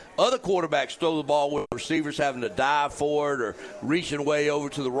run. Other quarterbacks throw the ball with receivers having to dive for it or reaching way over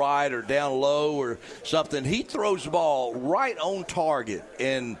to the right or down low or something. He throws the ball right on target,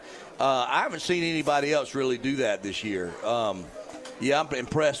 and I haven't seen anybody else really do that this year. I'm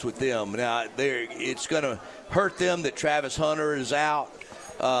impressed with them. Now, it's going to hurt them that Travis Hunter is out,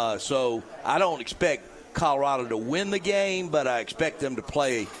 so I don't expect Colorado to win the game, but I expect them to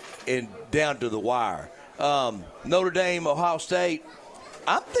play down to the wire. Notre Dame, Ohio State,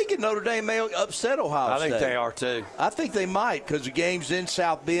 I'm thinking Notre Dame may upset Ohio State. I think they are too. I think they might because the game's in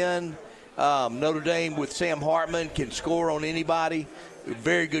South Bend. Notre Dame with Sam Hartman can score on anybody.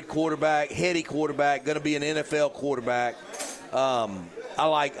 Very good quarterback, heady quarterback, going to be an NFL quarterback. I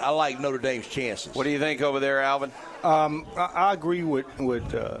like Notre Dame's chances. What do you think over there, Alvin? I agree with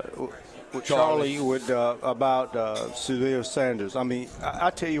Charlie about Shadir Sanders. I mean,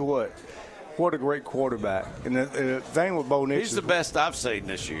 I tell you what a great quarterback. And the thing with Bo Nix, he's the best I've seen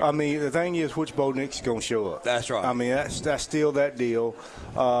this year. I mean, the thing is, which Bo Nix is going to show up. That's right. I mean, that's still that deal.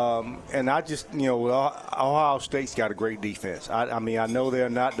 And I just, Ohio State's got a great defense. I mean, I know they're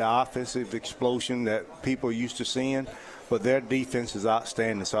not the offensive explosion that people are used to seeing, but their defense is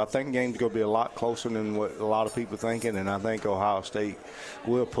outstanding. So I think the game's going to be a lot closer than what a lot of people are thinking, and I think Ohio State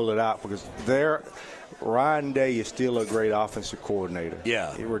will pull it out because Ryan Day is still a great offensive coordinator.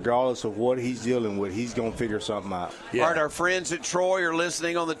 Yeah. Regardless of what he's dealing with, he's going to figure something out. Yeah. All right, our friends at Troy are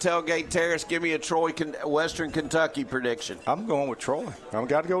listening on the Tailgate Terrace. Give me a Troy, Western Kentucky prediction. I'm going with Troy. I've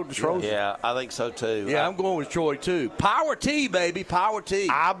got to go with the Trojans. Yeah, I think so too. Yeah, I'm going with Troy too. Power T, baby, Power T.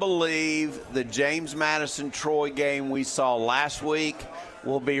 I believe the James Madison-Troy game we saw last week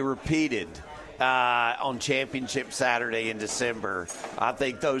will be repeated on Championship Saturday in December. I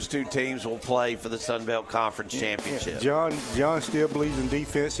think those two teams will play for the Sun Belt Conference Championship. John still believes in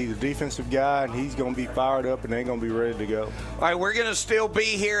defense. He's a defensive guy, and he's going to be fired up, and they're going to be ready to go. All right, we're going to still be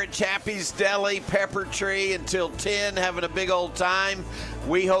here at Chappy's Deli, Peppertree until 10, having a big old time.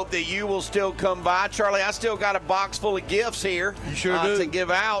 We hope that you will still come by. Charlie, I still got a box full of gifts here. You sure do. To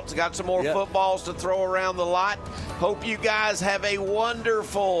give out. Got some more footballs to throw around the lot. Hope you guys have a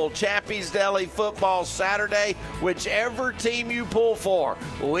wonderful Chappy's Deli football Saturday. Whichever team you pull for,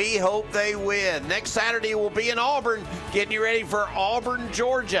 we hope they win. Next Saturday we'll be in Auburn, getting you ready for Auburn,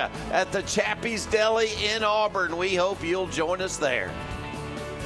 Georgia at the Chappy's Deli in Auburn. We hope you'll join us there.